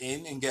grandfathered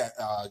in and get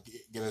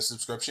a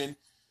subscription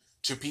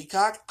to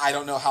Peacock? I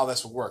don't know how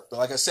this will work. But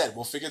like I said,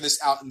 we'll figure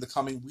this out in the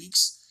coming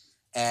weeks.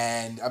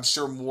 And I'm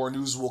sure more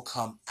news will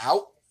come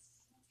out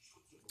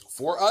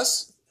for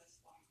us.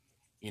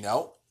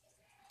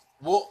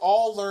 We'll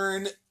all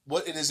learn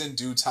what it is in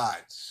due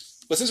time.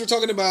 But since we're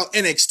talking about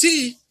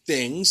NXT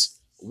things,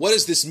 what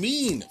does this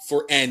mean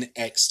for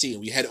NXT?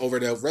 We head over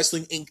to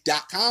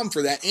WrestlingInc.com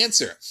for that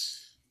answer.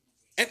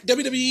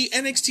 WWE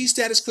NXT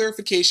status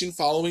clarification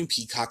following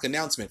Peacock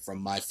announcement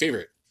from my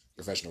favorite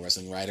professional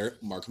wrestling writer,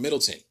 Mark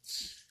Middleton.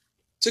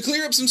 To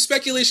clear up some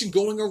speculation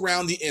going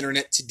around the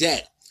internet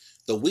today,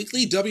 the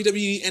weekly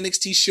WWE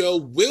NXT show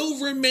will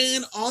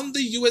remain on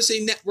the USA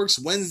Network's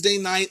Wednesday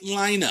night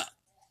lineup.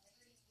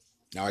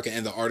 Now I can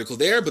end the article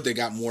there, but they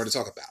got more to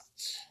talk about.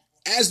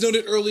 As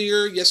noted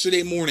earlier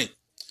yesterday morning,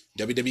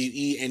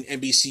 WWE and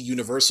NBC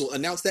Universal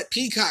announced that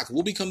Peacock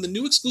will become the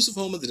new exclusive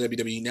home of the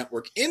WWE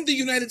Network in the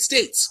United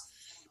States,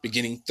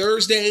 beginning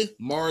Thursday,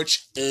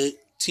 March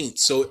 18th.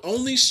 So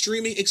only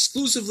streaming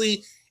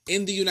exclusively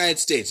in the United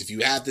States. If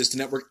you have this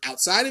network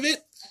outside of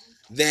it,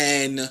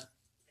 then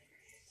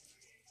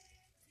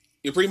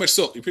you're pretty much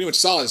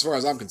solid as far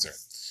as I'm concerned.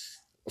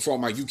 For all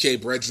my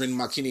UK brethren,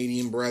 my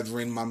Canadian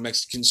brethren, my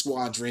Mexican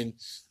squadron,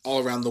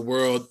 all around the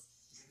world,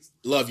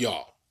 love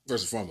y'all,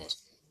 first and foremost.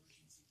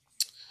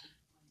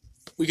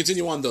 We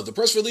continue on, though. The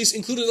press release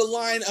included a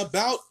line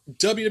about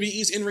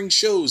WWE's in-ring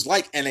shows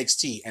like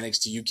NXT,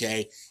 NXT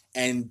UK,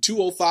 and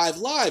 205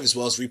 Live, as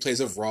well as replays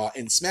of Raw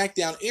and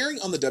SmackDown airing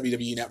on the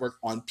WWE Network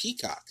on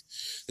Peacock.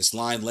 This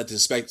line led to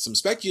some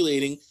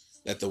speculating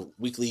that the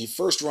weekly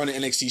first-run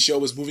NXT show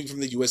was moving from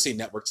the USA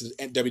Network to the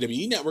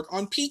WWE Network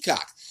on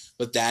Peacock,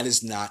 but that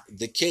is not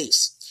the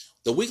case.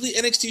 The weekly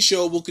NXT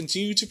show will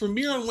continue to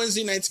premiere on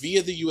Wednesday nights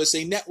via the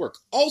USA Network.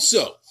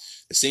 Also,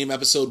 the same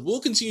episode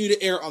will continue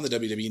to air on the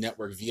WWE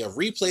Network via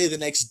replay the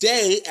next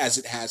day, as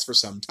it has for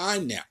some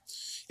time now.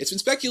 It's been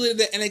speculated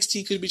that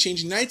NXT could be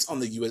changing nights on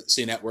the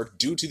USA Network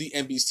due to the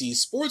NBC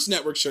Sports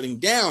Network shutting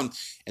down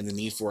and the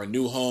need for a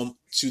new home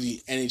to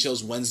the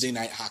NHL's Wednesday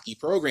night hockey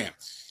program,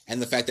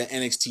 and the fact that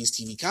NXT's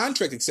TV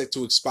contract is set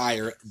to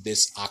expire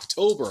this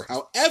October.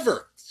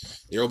 However,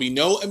 there will be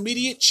no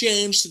immediate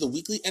change to the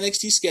weekly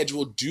NXT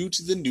schedule due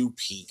to the new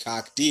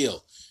Peacock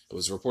deal. It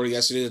was reported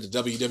yesterday that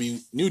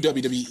the new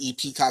WWE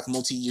Peacock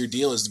multi-year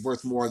deal is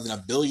worth more than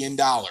 $1 billion.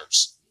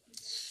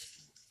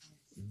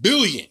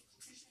 Billion.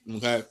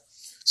 Okay?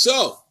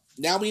 So,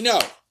 now we know.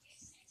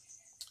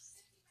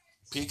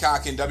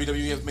 Peacock and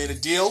WWE have made a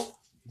deal.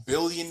 $1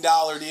 billion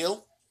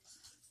deal.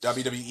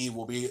 WWE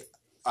will be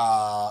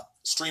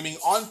streaming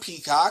on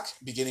Peacock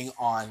beginning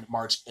on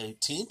March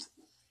 18th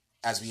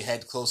as we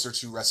head closer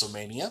to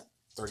WrestleMania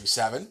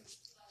 37.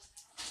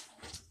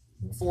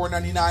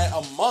 $4.99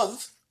 a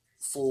month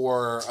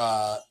for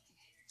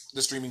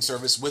the streaming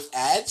service with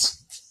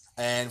ads,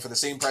 and for the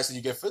same price that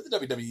you get for the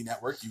WWE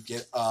Network, you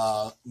get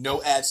a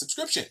no ad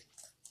subscription.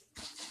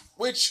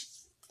 Which,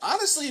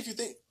 honestly, if you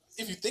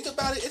think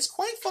about it, it's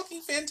quite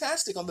fucking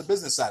fantastic on the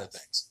business side of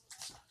things,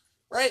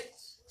 right?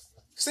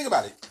 Because think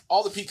about it,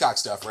 all the Peacock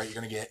stuff, right? You're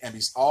gonna get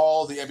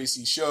all the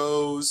NBC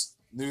shows,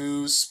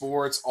 news,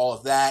 sports, all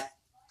of that,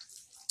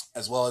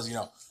 as well as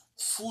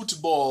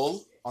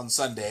football on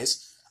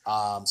Sundays,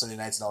 Sunday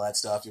nights and all that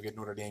stuff. You'll get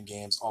Notre Dame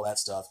games, all that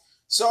stuff.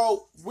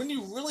 So when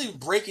you really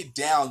break it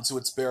down to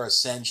its bare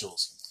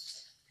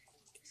essentials,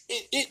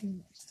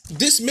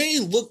 this may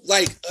look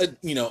like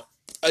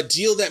a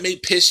deal that may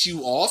piss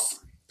you off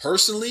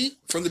personally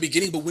from the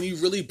beginning, but when you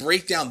really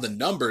break down the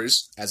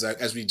numbers,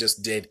 as we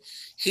just did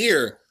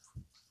here,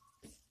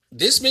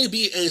 this may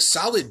be a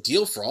solid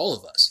deal for all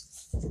of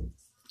us,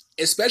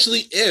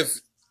 especially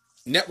if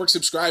network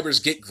subscribers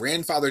get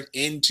grandfathered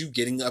into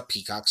getting a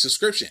Peacock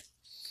subscription.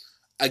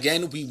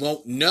 Again, we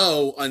won't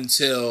know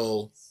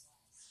until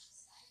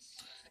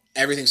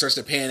everything starts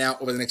to pan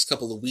out over the next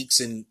couple of weeks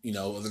and,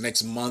 the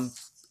next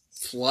month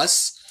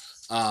plus,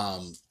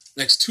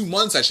 next 2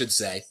 months, I should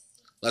say.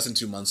 Less than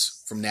 2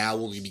 months from now,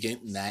 we'll be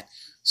getting that.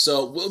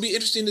 So it'll be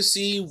interesting to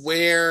see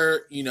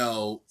where,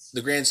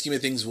 the grand scheme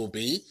of things will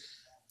be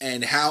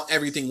and how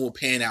everything will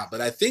pan out. But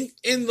I think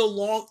in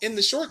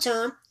the short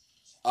term,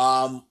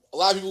 a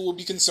lot of people will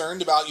be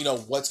concerned about,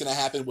 what's going to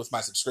happen with my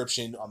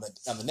subscription on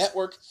the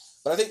network.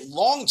 But I think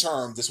long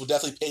term, this will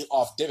definitely pay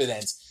off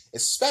dividends,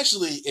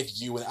 especially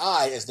if you and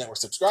I, as network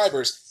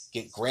subscribers,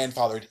 get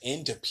grandfathered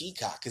into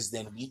Peacock, because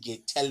then we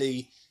get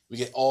we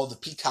get all the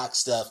Peacock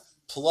stuff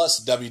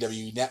plus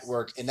WWE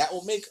Network, and that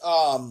will make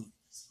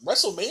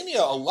WrestleMania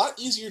a lot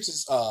easier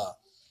to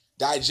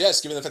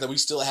digest, given the fact that we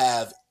still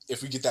have,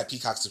 if we get that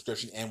Peacock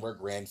subscription and we're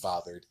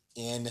grandfathered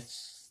in.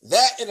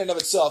 That in and of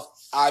itself,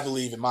 I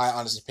believe, in my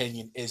honest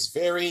opinion, is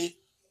very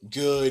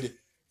good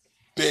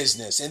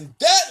business. And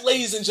that,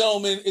 ladies and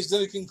gentlemen, is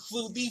going to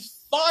conclude the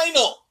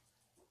final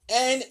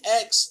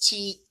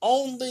NXT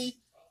only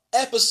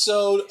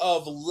episode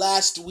of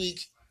last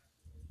week.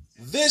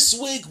 This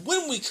week,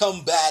 when we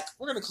come back,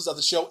 we're going to close out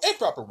the show in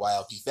proper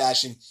YLP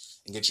fashion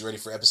and get you ready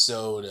for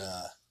episode,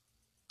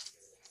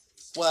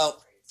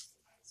 well,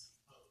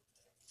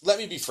 let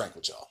me be frank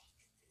with y'all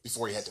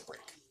before you head to break.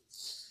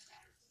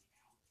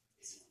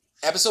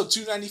 Episode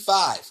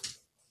 295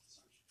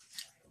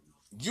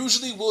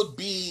 usually would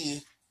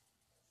be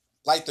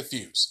Light the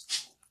Fuse.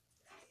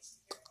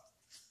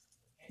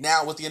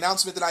 Now, with the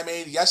announcement that I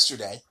made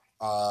yesterday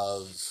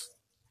of,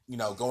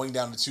 going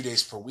down to 2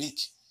 days per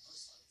week,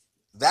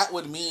 that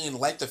would mean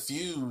Light the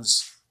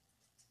Fuse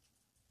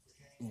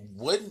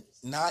would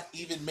not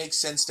even make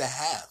sense to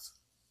have.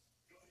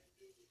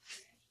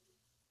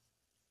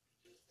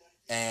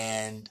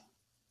 And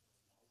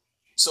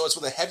so it's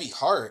with a heavy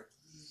heart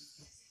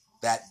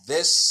that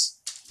this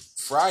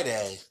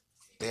Friday,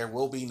 there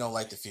will be no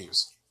Light the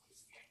Fuse.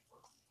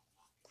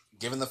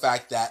 Given the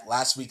fact that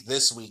last week,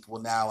 this week,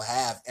 will now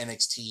have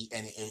NXT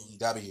and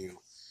AEW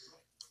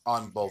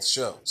on both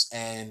shows.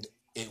 And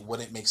it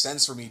wouldn't make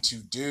sense for me to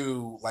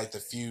do Light the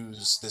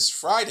Fuse this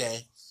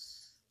Friday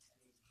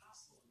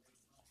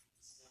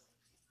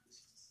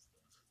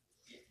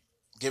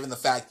given the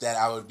fact that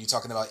I would be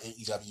talking about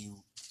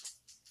AEW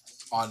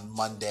on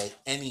Monday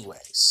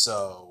anyway.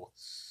 So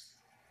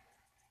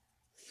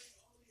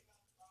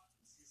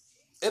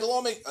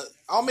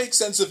I'll make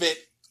sense of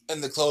it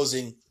in the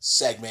closing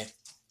segment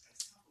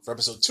for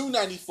episode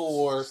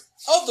 294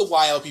 of the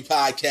YLP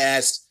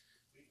podcast.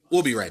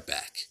 We'll be right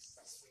back.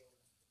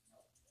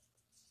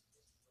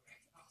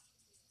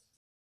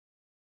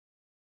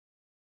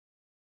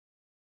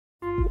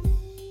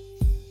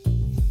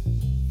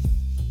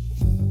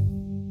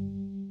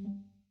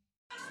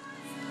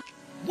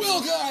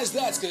 Well, guys,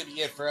 that's going to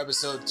be it for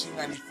episode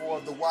 294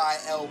 of the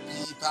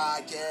YLP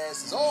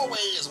podcast. As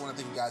always, I want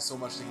to thank you guys so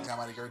much for taking time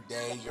out of your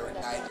day, your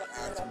night, your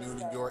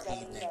afternoon, and your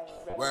evening,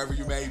 wherever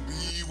you may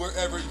be,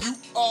 wherever you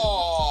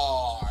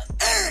are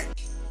in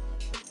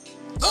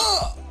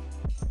the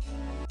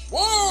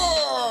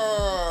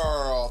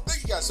world.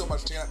 Thank you guys so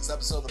much for checking out this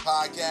episode of the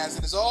podcast.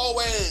 And as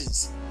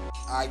always,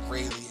 I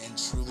greatly and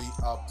truly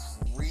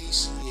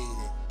appreciate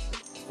it.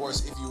 Of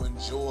course, if you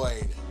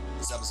enjoyed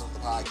this episode of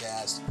the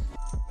podcast,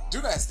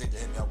 do not hesitate to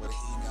hit me up with an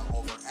email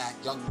over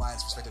at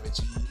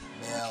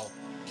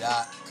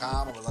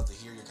younglionsperspective@gmail.com. I would love to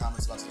hear your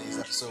comments about today's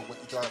episode, what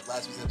you thought of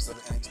last week's episode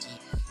of NXT,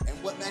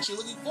 and what match you're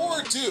looking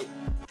forward to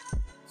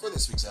for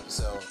this week's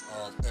episode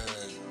of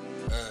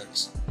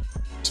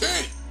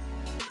NXT.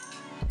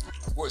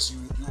 Of course,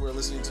 you were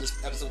listening to this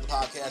episode of the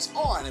podcast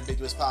on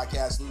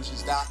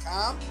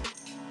ambiguouspodcastsolutions.com,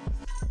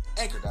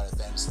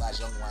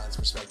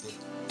 anchor.fm/younglionsperspective,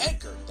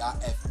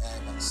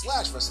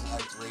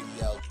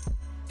 anchor.fm/wrestlingaddictradio,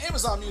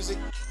 Amazon Music,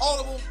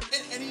 Audible,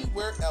 and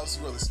anywhere else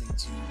you are listening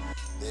to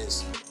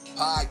this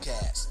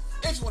podcast.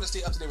 If you want to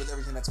stay up to date with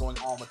everything that's going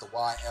on with the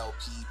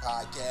YLP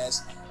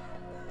podcast,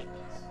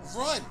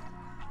 run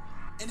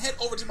and head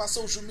over to my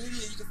social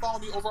media. You can follow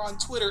me over on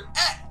Twitter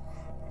at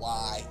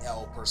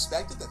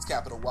YLPerspective. That's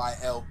capital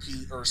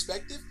YLP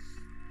Perspective.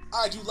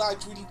 I do live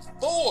tweeting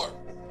for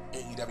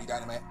AEW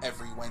Dynamite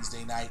every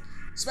Wednesday night.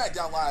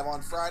 SmackDown Live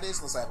on Fridays,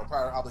 unless I have a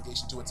prior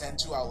obligation to attend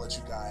to. I'll let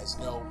you guys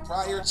know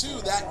prior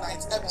to that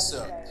night's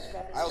episode.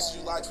 I also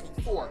do live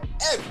tweeting for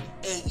every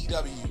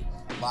AEW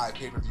live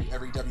pay-per-view,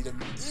 every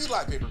WWE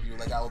live pay-per-view,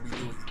 like I will be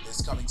doing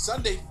this coming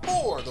Sunday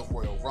for the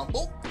Royal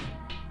Rumble,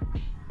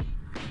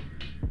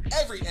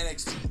 every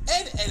NXT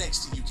and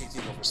NXT UK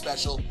TakeOver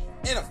special,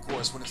 and of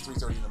course, when it's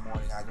 3:30 in the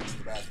morning, I go to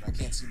the bathroom, I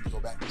can't seem to go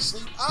back to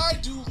sleep, I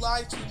do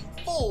live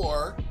tweeting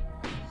for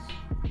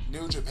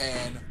New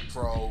Japan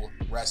Pro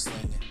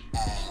Wrestling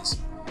as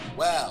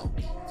well.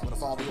 If you want to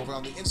follow me over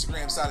on the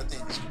Instagram side of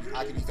things,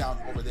 I can be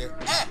found over there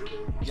at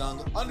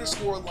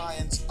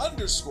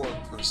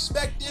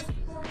young_lions_perspective.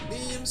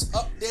 Memes,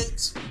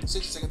 updates,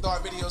 60-second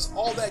thought videos,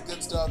 all that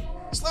good stuff.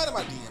 Slide in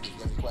my DMs if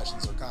you have any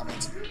questions or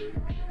comments.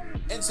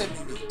 And send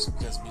me memes,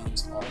 because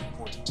memes are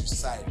important to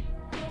society.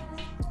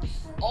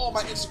 All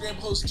my Instagram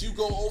posts do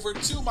go over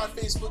to my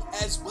Facebook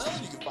as well.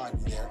 You can find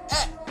me there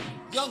at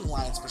Young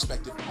Lions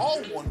Perspective,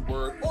 all one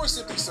word, or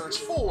simply search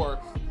for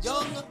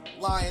Young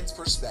Lions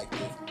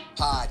Perspective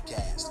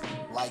Podcast.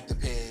 Like the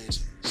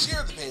page,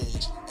 share the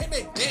page, and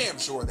make damn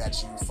sure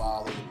that you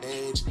follow the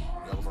page. We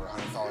have over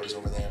 100 followers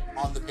over there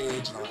on the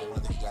page, and I want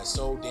to thank you guys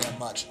so damn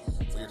much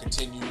for your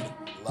continued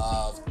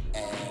love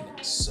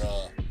and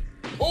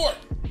support.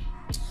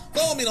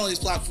 Follow me on all these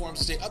platforms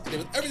to stay up to date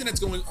with everything that's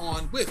going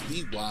on with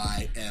the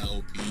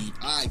YLP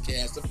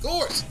podcast. Of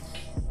course,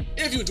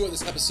 if you enjoyed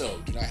this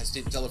episode, do not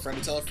hesitate to tell a friend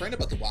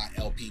about the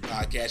YLP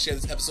podcast. Share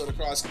this episode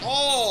across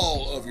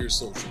all of your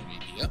social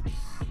media.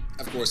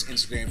 Of course,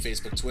 Instagram,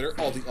 Facebook, Twitter,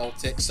 all the alt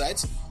tech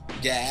sites,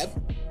 Gab,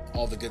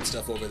 all the good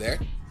stuff over there.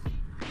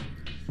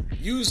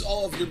 Use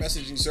all of your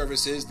messaging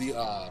services,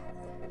 the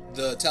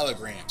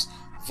Telegrams,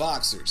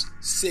 Voxers,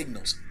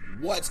 Signals,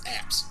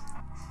 WhatsApps,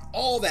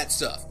 all that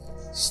stuff.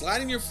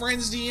 Slide in your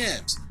friends'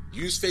 DMs.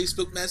 Use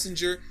Facebook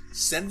Messenger.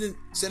 Send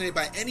it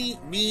by any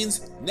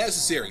means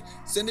necessary.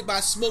 Send it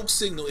by smoke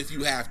signal if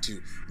you have to.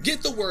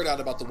 Get the word out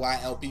about the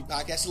YLP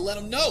podcast and let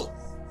them know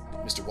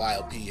Mr.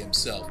 YLP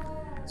himself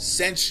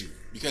sent you.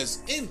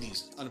 Because in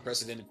these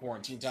unprecedented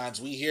quarantine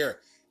times, we here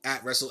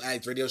at Wrestle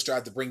Addict Radio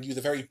strive to bring you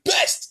the very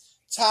best,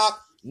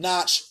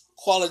 top-notch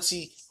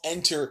quality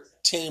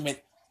entertainment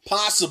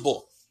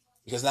possible.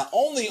 Because not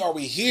only are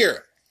we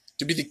here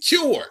to be the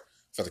cure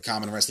for the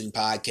common wrestling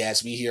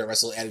podcast, we here at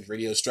Wrestle Addict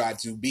Radio strive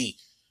to be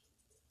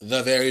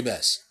the very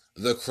best,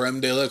 the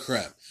creme de la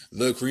creme,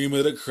 the cream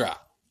of the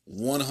crop,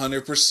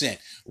 100%,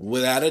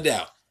 without a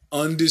doubt,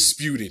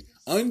 undisputed,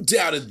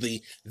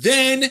 undoubtedly,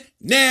 then,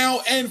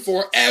 now, and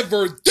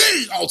forever,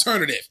 the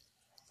alternative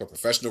for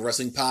professional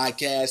wrestling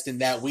podcast,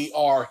 and that we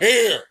are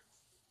here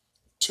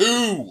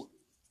to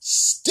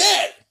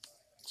stay.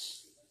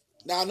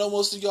 Now, I know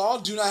most of y'all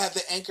do not have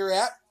the Anchor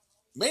app,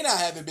 may not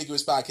have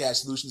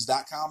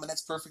ambiguouspodcastsolutions.com, and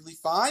that's perfectly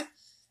fine.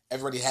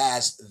 Everybody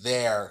has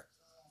their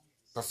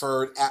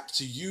preferred app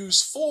to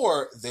use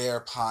for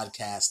their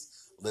podcast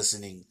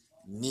listening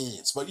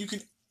needs. But you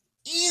can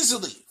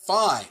easily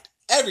find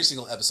every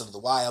single episode of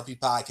the YLP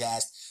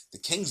podcast, the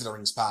Kings of the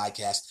Rings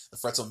podcast, the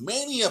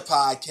Fretzelmania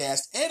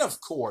podcast, and of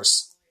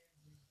course,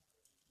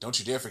 don't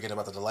you dare forget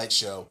about the Delight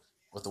Show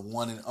with the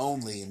one and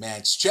only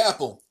Mance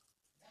Chappell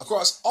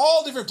across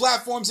all different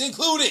platforms,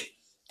 including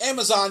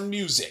Amazon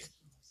Music,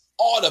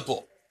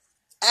 Audible,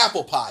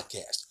 Apple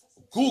Podcast,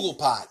 Google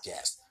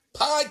Podcast,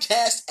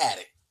 Podcast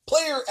Addict,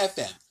 Player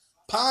FM,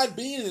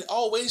 Podbean, and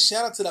always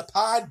shout out to the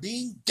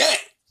Podbean gang.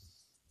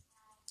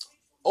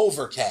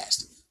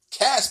 Overcast,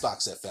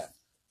 Castbox FM,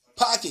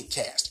 Pocket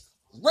Cast,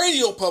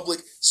 Radio Public,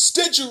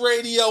 Stitcher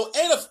Radio,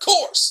 and of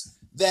course,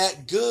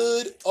 that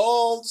good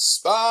old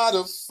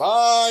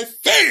Spotify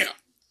fam.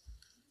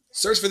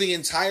 Search for the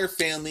entire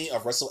family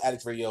of Wrestle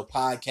Addict Radio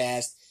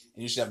podcast,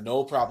 and you should have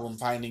no problem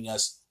finding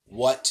us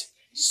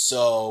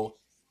whatsoever.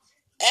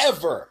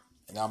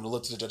 And now I'm going to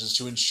look to the judges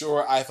to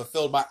ensure I have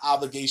fulfilled my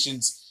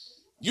obligations.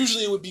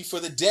 Usually it would be for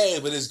the day,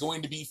 but it's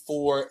going to be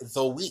for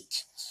the week.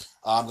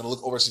 I'm going to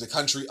look over to the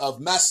country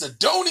of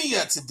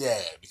Macedonia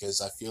today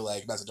because I feel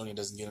like Macedonia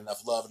doesn't get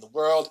enough love in the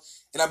world.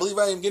 And I believe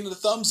I am getting the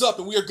thumbs up,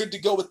 and we are good to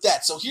go with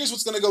that. So here's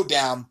what's going to go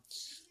down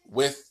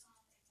with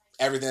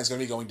everything that's going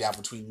to be going down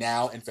between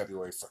now and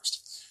February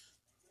 1st.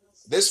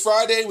 This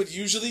Friday would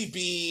usually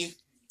be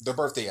the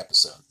birthday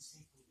episode.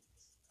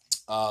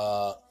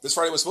 This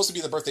Friday was supposed to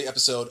be the birthday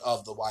episode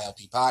of the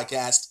YLP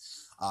podcast.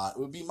 It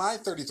would be my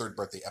 33rd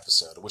birthday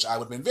episode, which I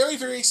would have been very,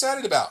 very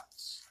excited about.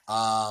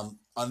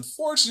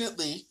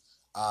 Unfortunately,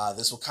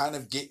 this will kind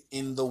of get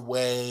in the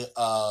way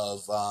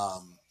of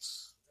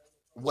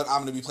what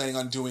I'm going to be planning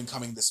on doing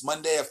coming this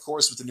Monday, of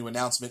course, with the new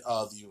announcement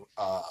of the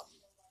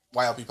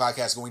YLP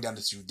podcast going down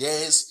to 2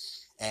 days.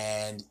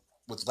 And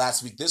with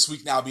last week, this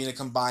week now being a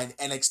combined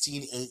NXT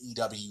and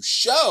AEW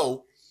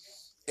show,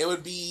 it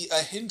would be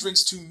a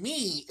hindrance to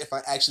me if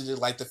I actually did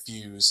light the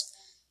fuse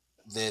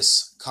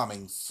this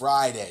coming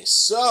Friday.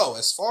 So,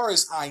 as far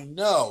as I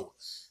know,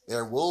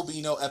 there will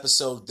be no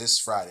episode this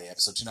Friday.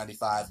 Episode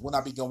 295 will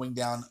not be going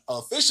down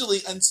officially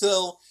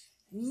until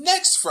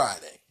next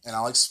Friday, and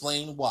I'll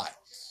explain why.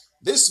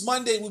 This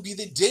Monday will be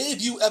the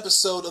debut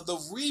episode of the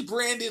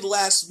rebranded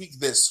Last Week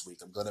This Week.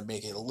 I'm going to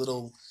make it a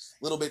little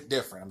bit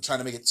different. I'm trying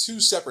to make it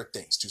two separate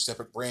things, two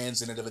separate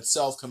brands in and of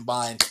itself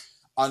combined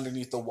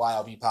underneath the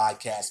YLB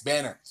podcast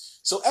banner.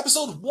 So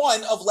episode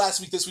 1 of Last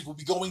Week This Week will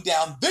be going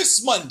down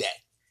this Monday,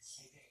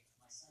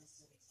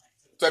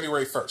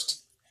 February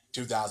 1st,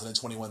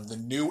 2021. The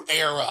new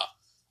era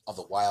of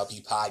the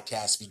YLP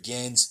podcast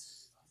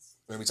begins.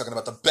 We're going to be talking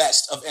about the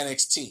best of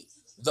NXT,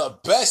 the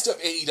best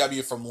of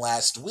AEW from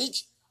last week,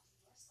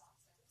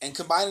 and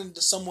combine it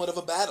into somewhat of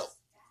a battle.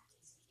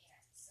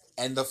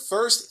 And the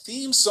first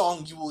theme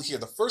song you will hear,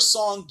 the first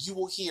song you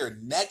will hear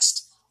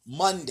next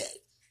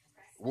Monday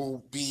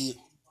will be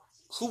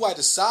Who I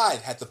Decide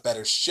Had the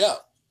Better Show.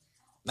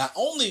 Not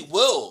only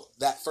will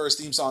that first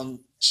theme song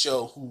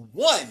show who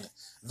won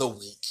the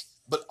week,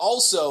 but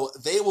also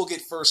they will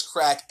get first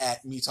crack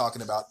at me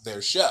talking about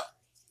their show.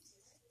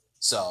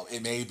 So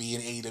it may be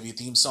an AEW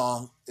theme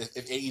song.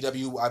 If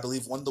AEW, I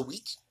believe, won the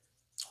week,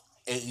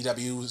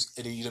 AEW's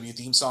AEW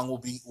theme song will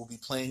be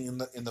playing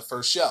in the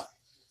first show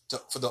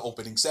for the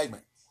opening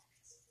segment.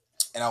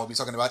 And I will be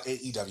talking about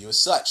AEW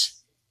as such.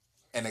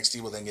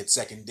 NXT will then get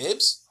second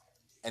dibs,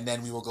 and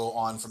then we will go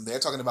on from there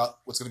talking about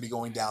what's going to be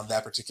going down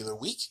that particular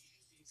week.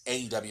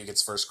 AEW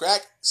gets first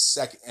crack,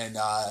 and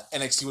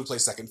NXT would play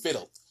second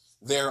fiddle.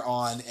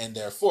 Thereon and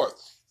thereforth.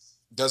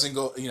 Doesn't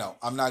go,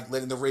 I'm not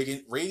letting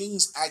the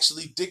ratings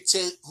actually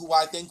dictate who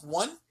I think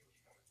won.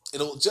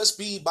 It'll just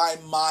be by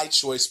my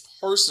choice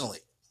personally.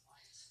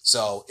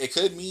 So it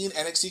could mean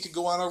NXT could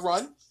go on a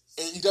run,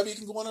 AEW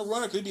can go on a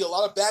run, or it could be a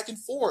lot of back and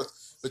forth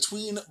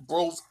between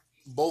both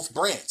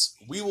brands.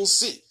 We will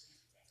see.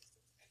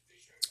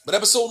 But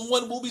episode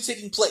 1 will be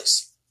taking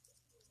place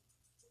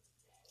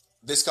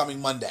this coming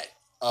Monday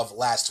of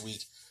last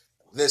week,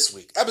 this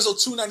week. Episode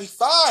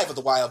 295 of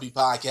the YLP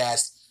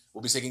podcast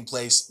will be taking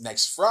place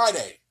next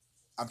Friday.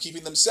 I'm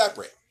keeping them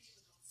separate.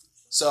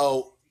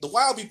 So the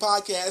YLP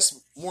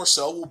podcast, more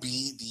so, will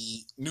be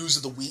the News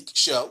of the Week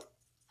show.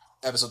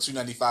 Episode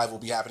 295 will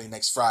be happening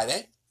next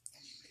Friday.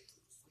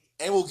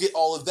 And we'll get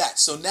all of that.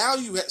 So now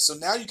you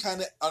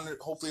kind of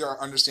hopefully are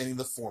understanding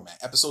the format.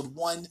 Episode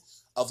 1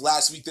 of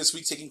last week, this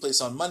week, taking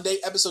place on Monday.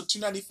 Episode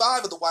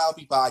 295 of the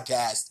YLP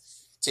podcast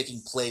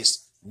taking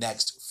place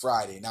next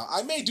Friday. Now,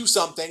 I may do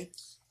something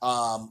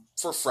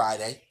for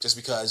Friday, just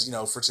because,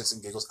 for shits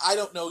and giggles. I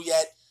don't know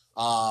yet.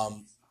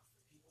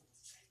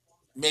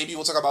 Maybe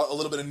we'll talk about a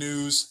little bit of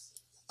news,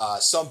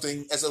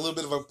 something as a little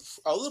bit of a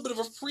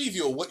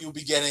preview of what you'll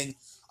be getting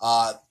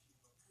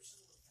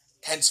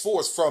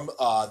henceforth from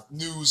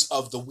news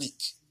of the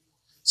week.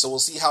 So we'll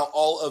see how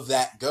all of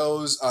that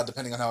goes,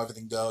 depending on how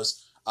everything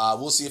goes.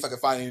 We'll see if I can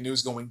find any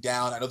news going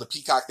down. I know the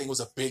Peacock thing was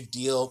a big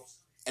deal,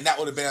 and that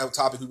would have been a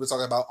topic we were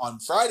talking about on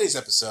Friday's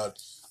episode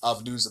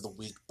of News of the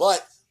Week.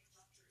 But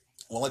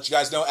I want to let you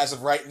guys know, as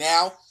of right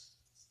now,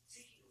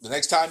 the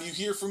next time you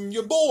hear from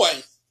your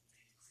boy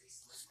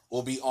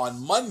will be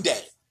on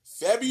Monday,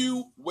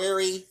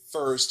 February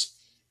 1st,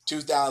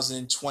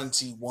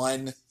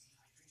 2021.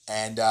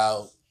 And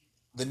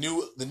the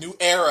new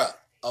era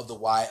of the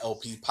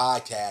YLP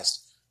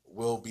podcast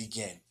will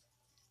begin.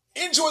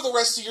 Enjoy the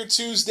rest of your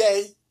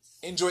Tuesday.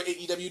 Enjoy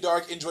AEW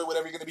Dark. Enjoy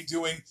whatever you're going to be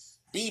doing.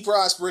 Be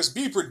prosperous.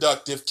 Be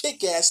productive.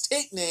 Kick ass.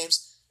 Take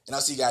names. And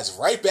I'll see you guys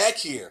right back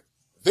here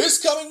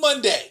this coming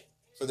Monday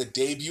for the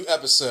debut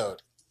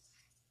episode.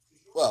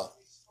 Well,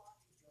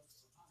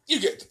 you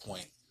get the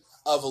point.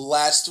 Of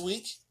last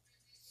week,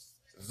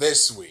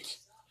 this week.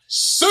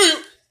 See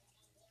you!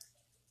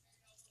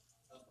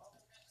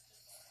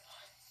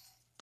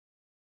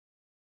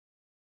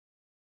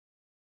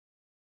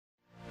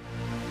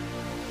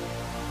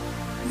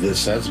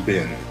 This has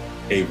been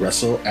a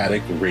Wrestle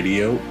Addict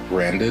Radio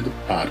branded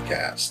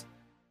podcast.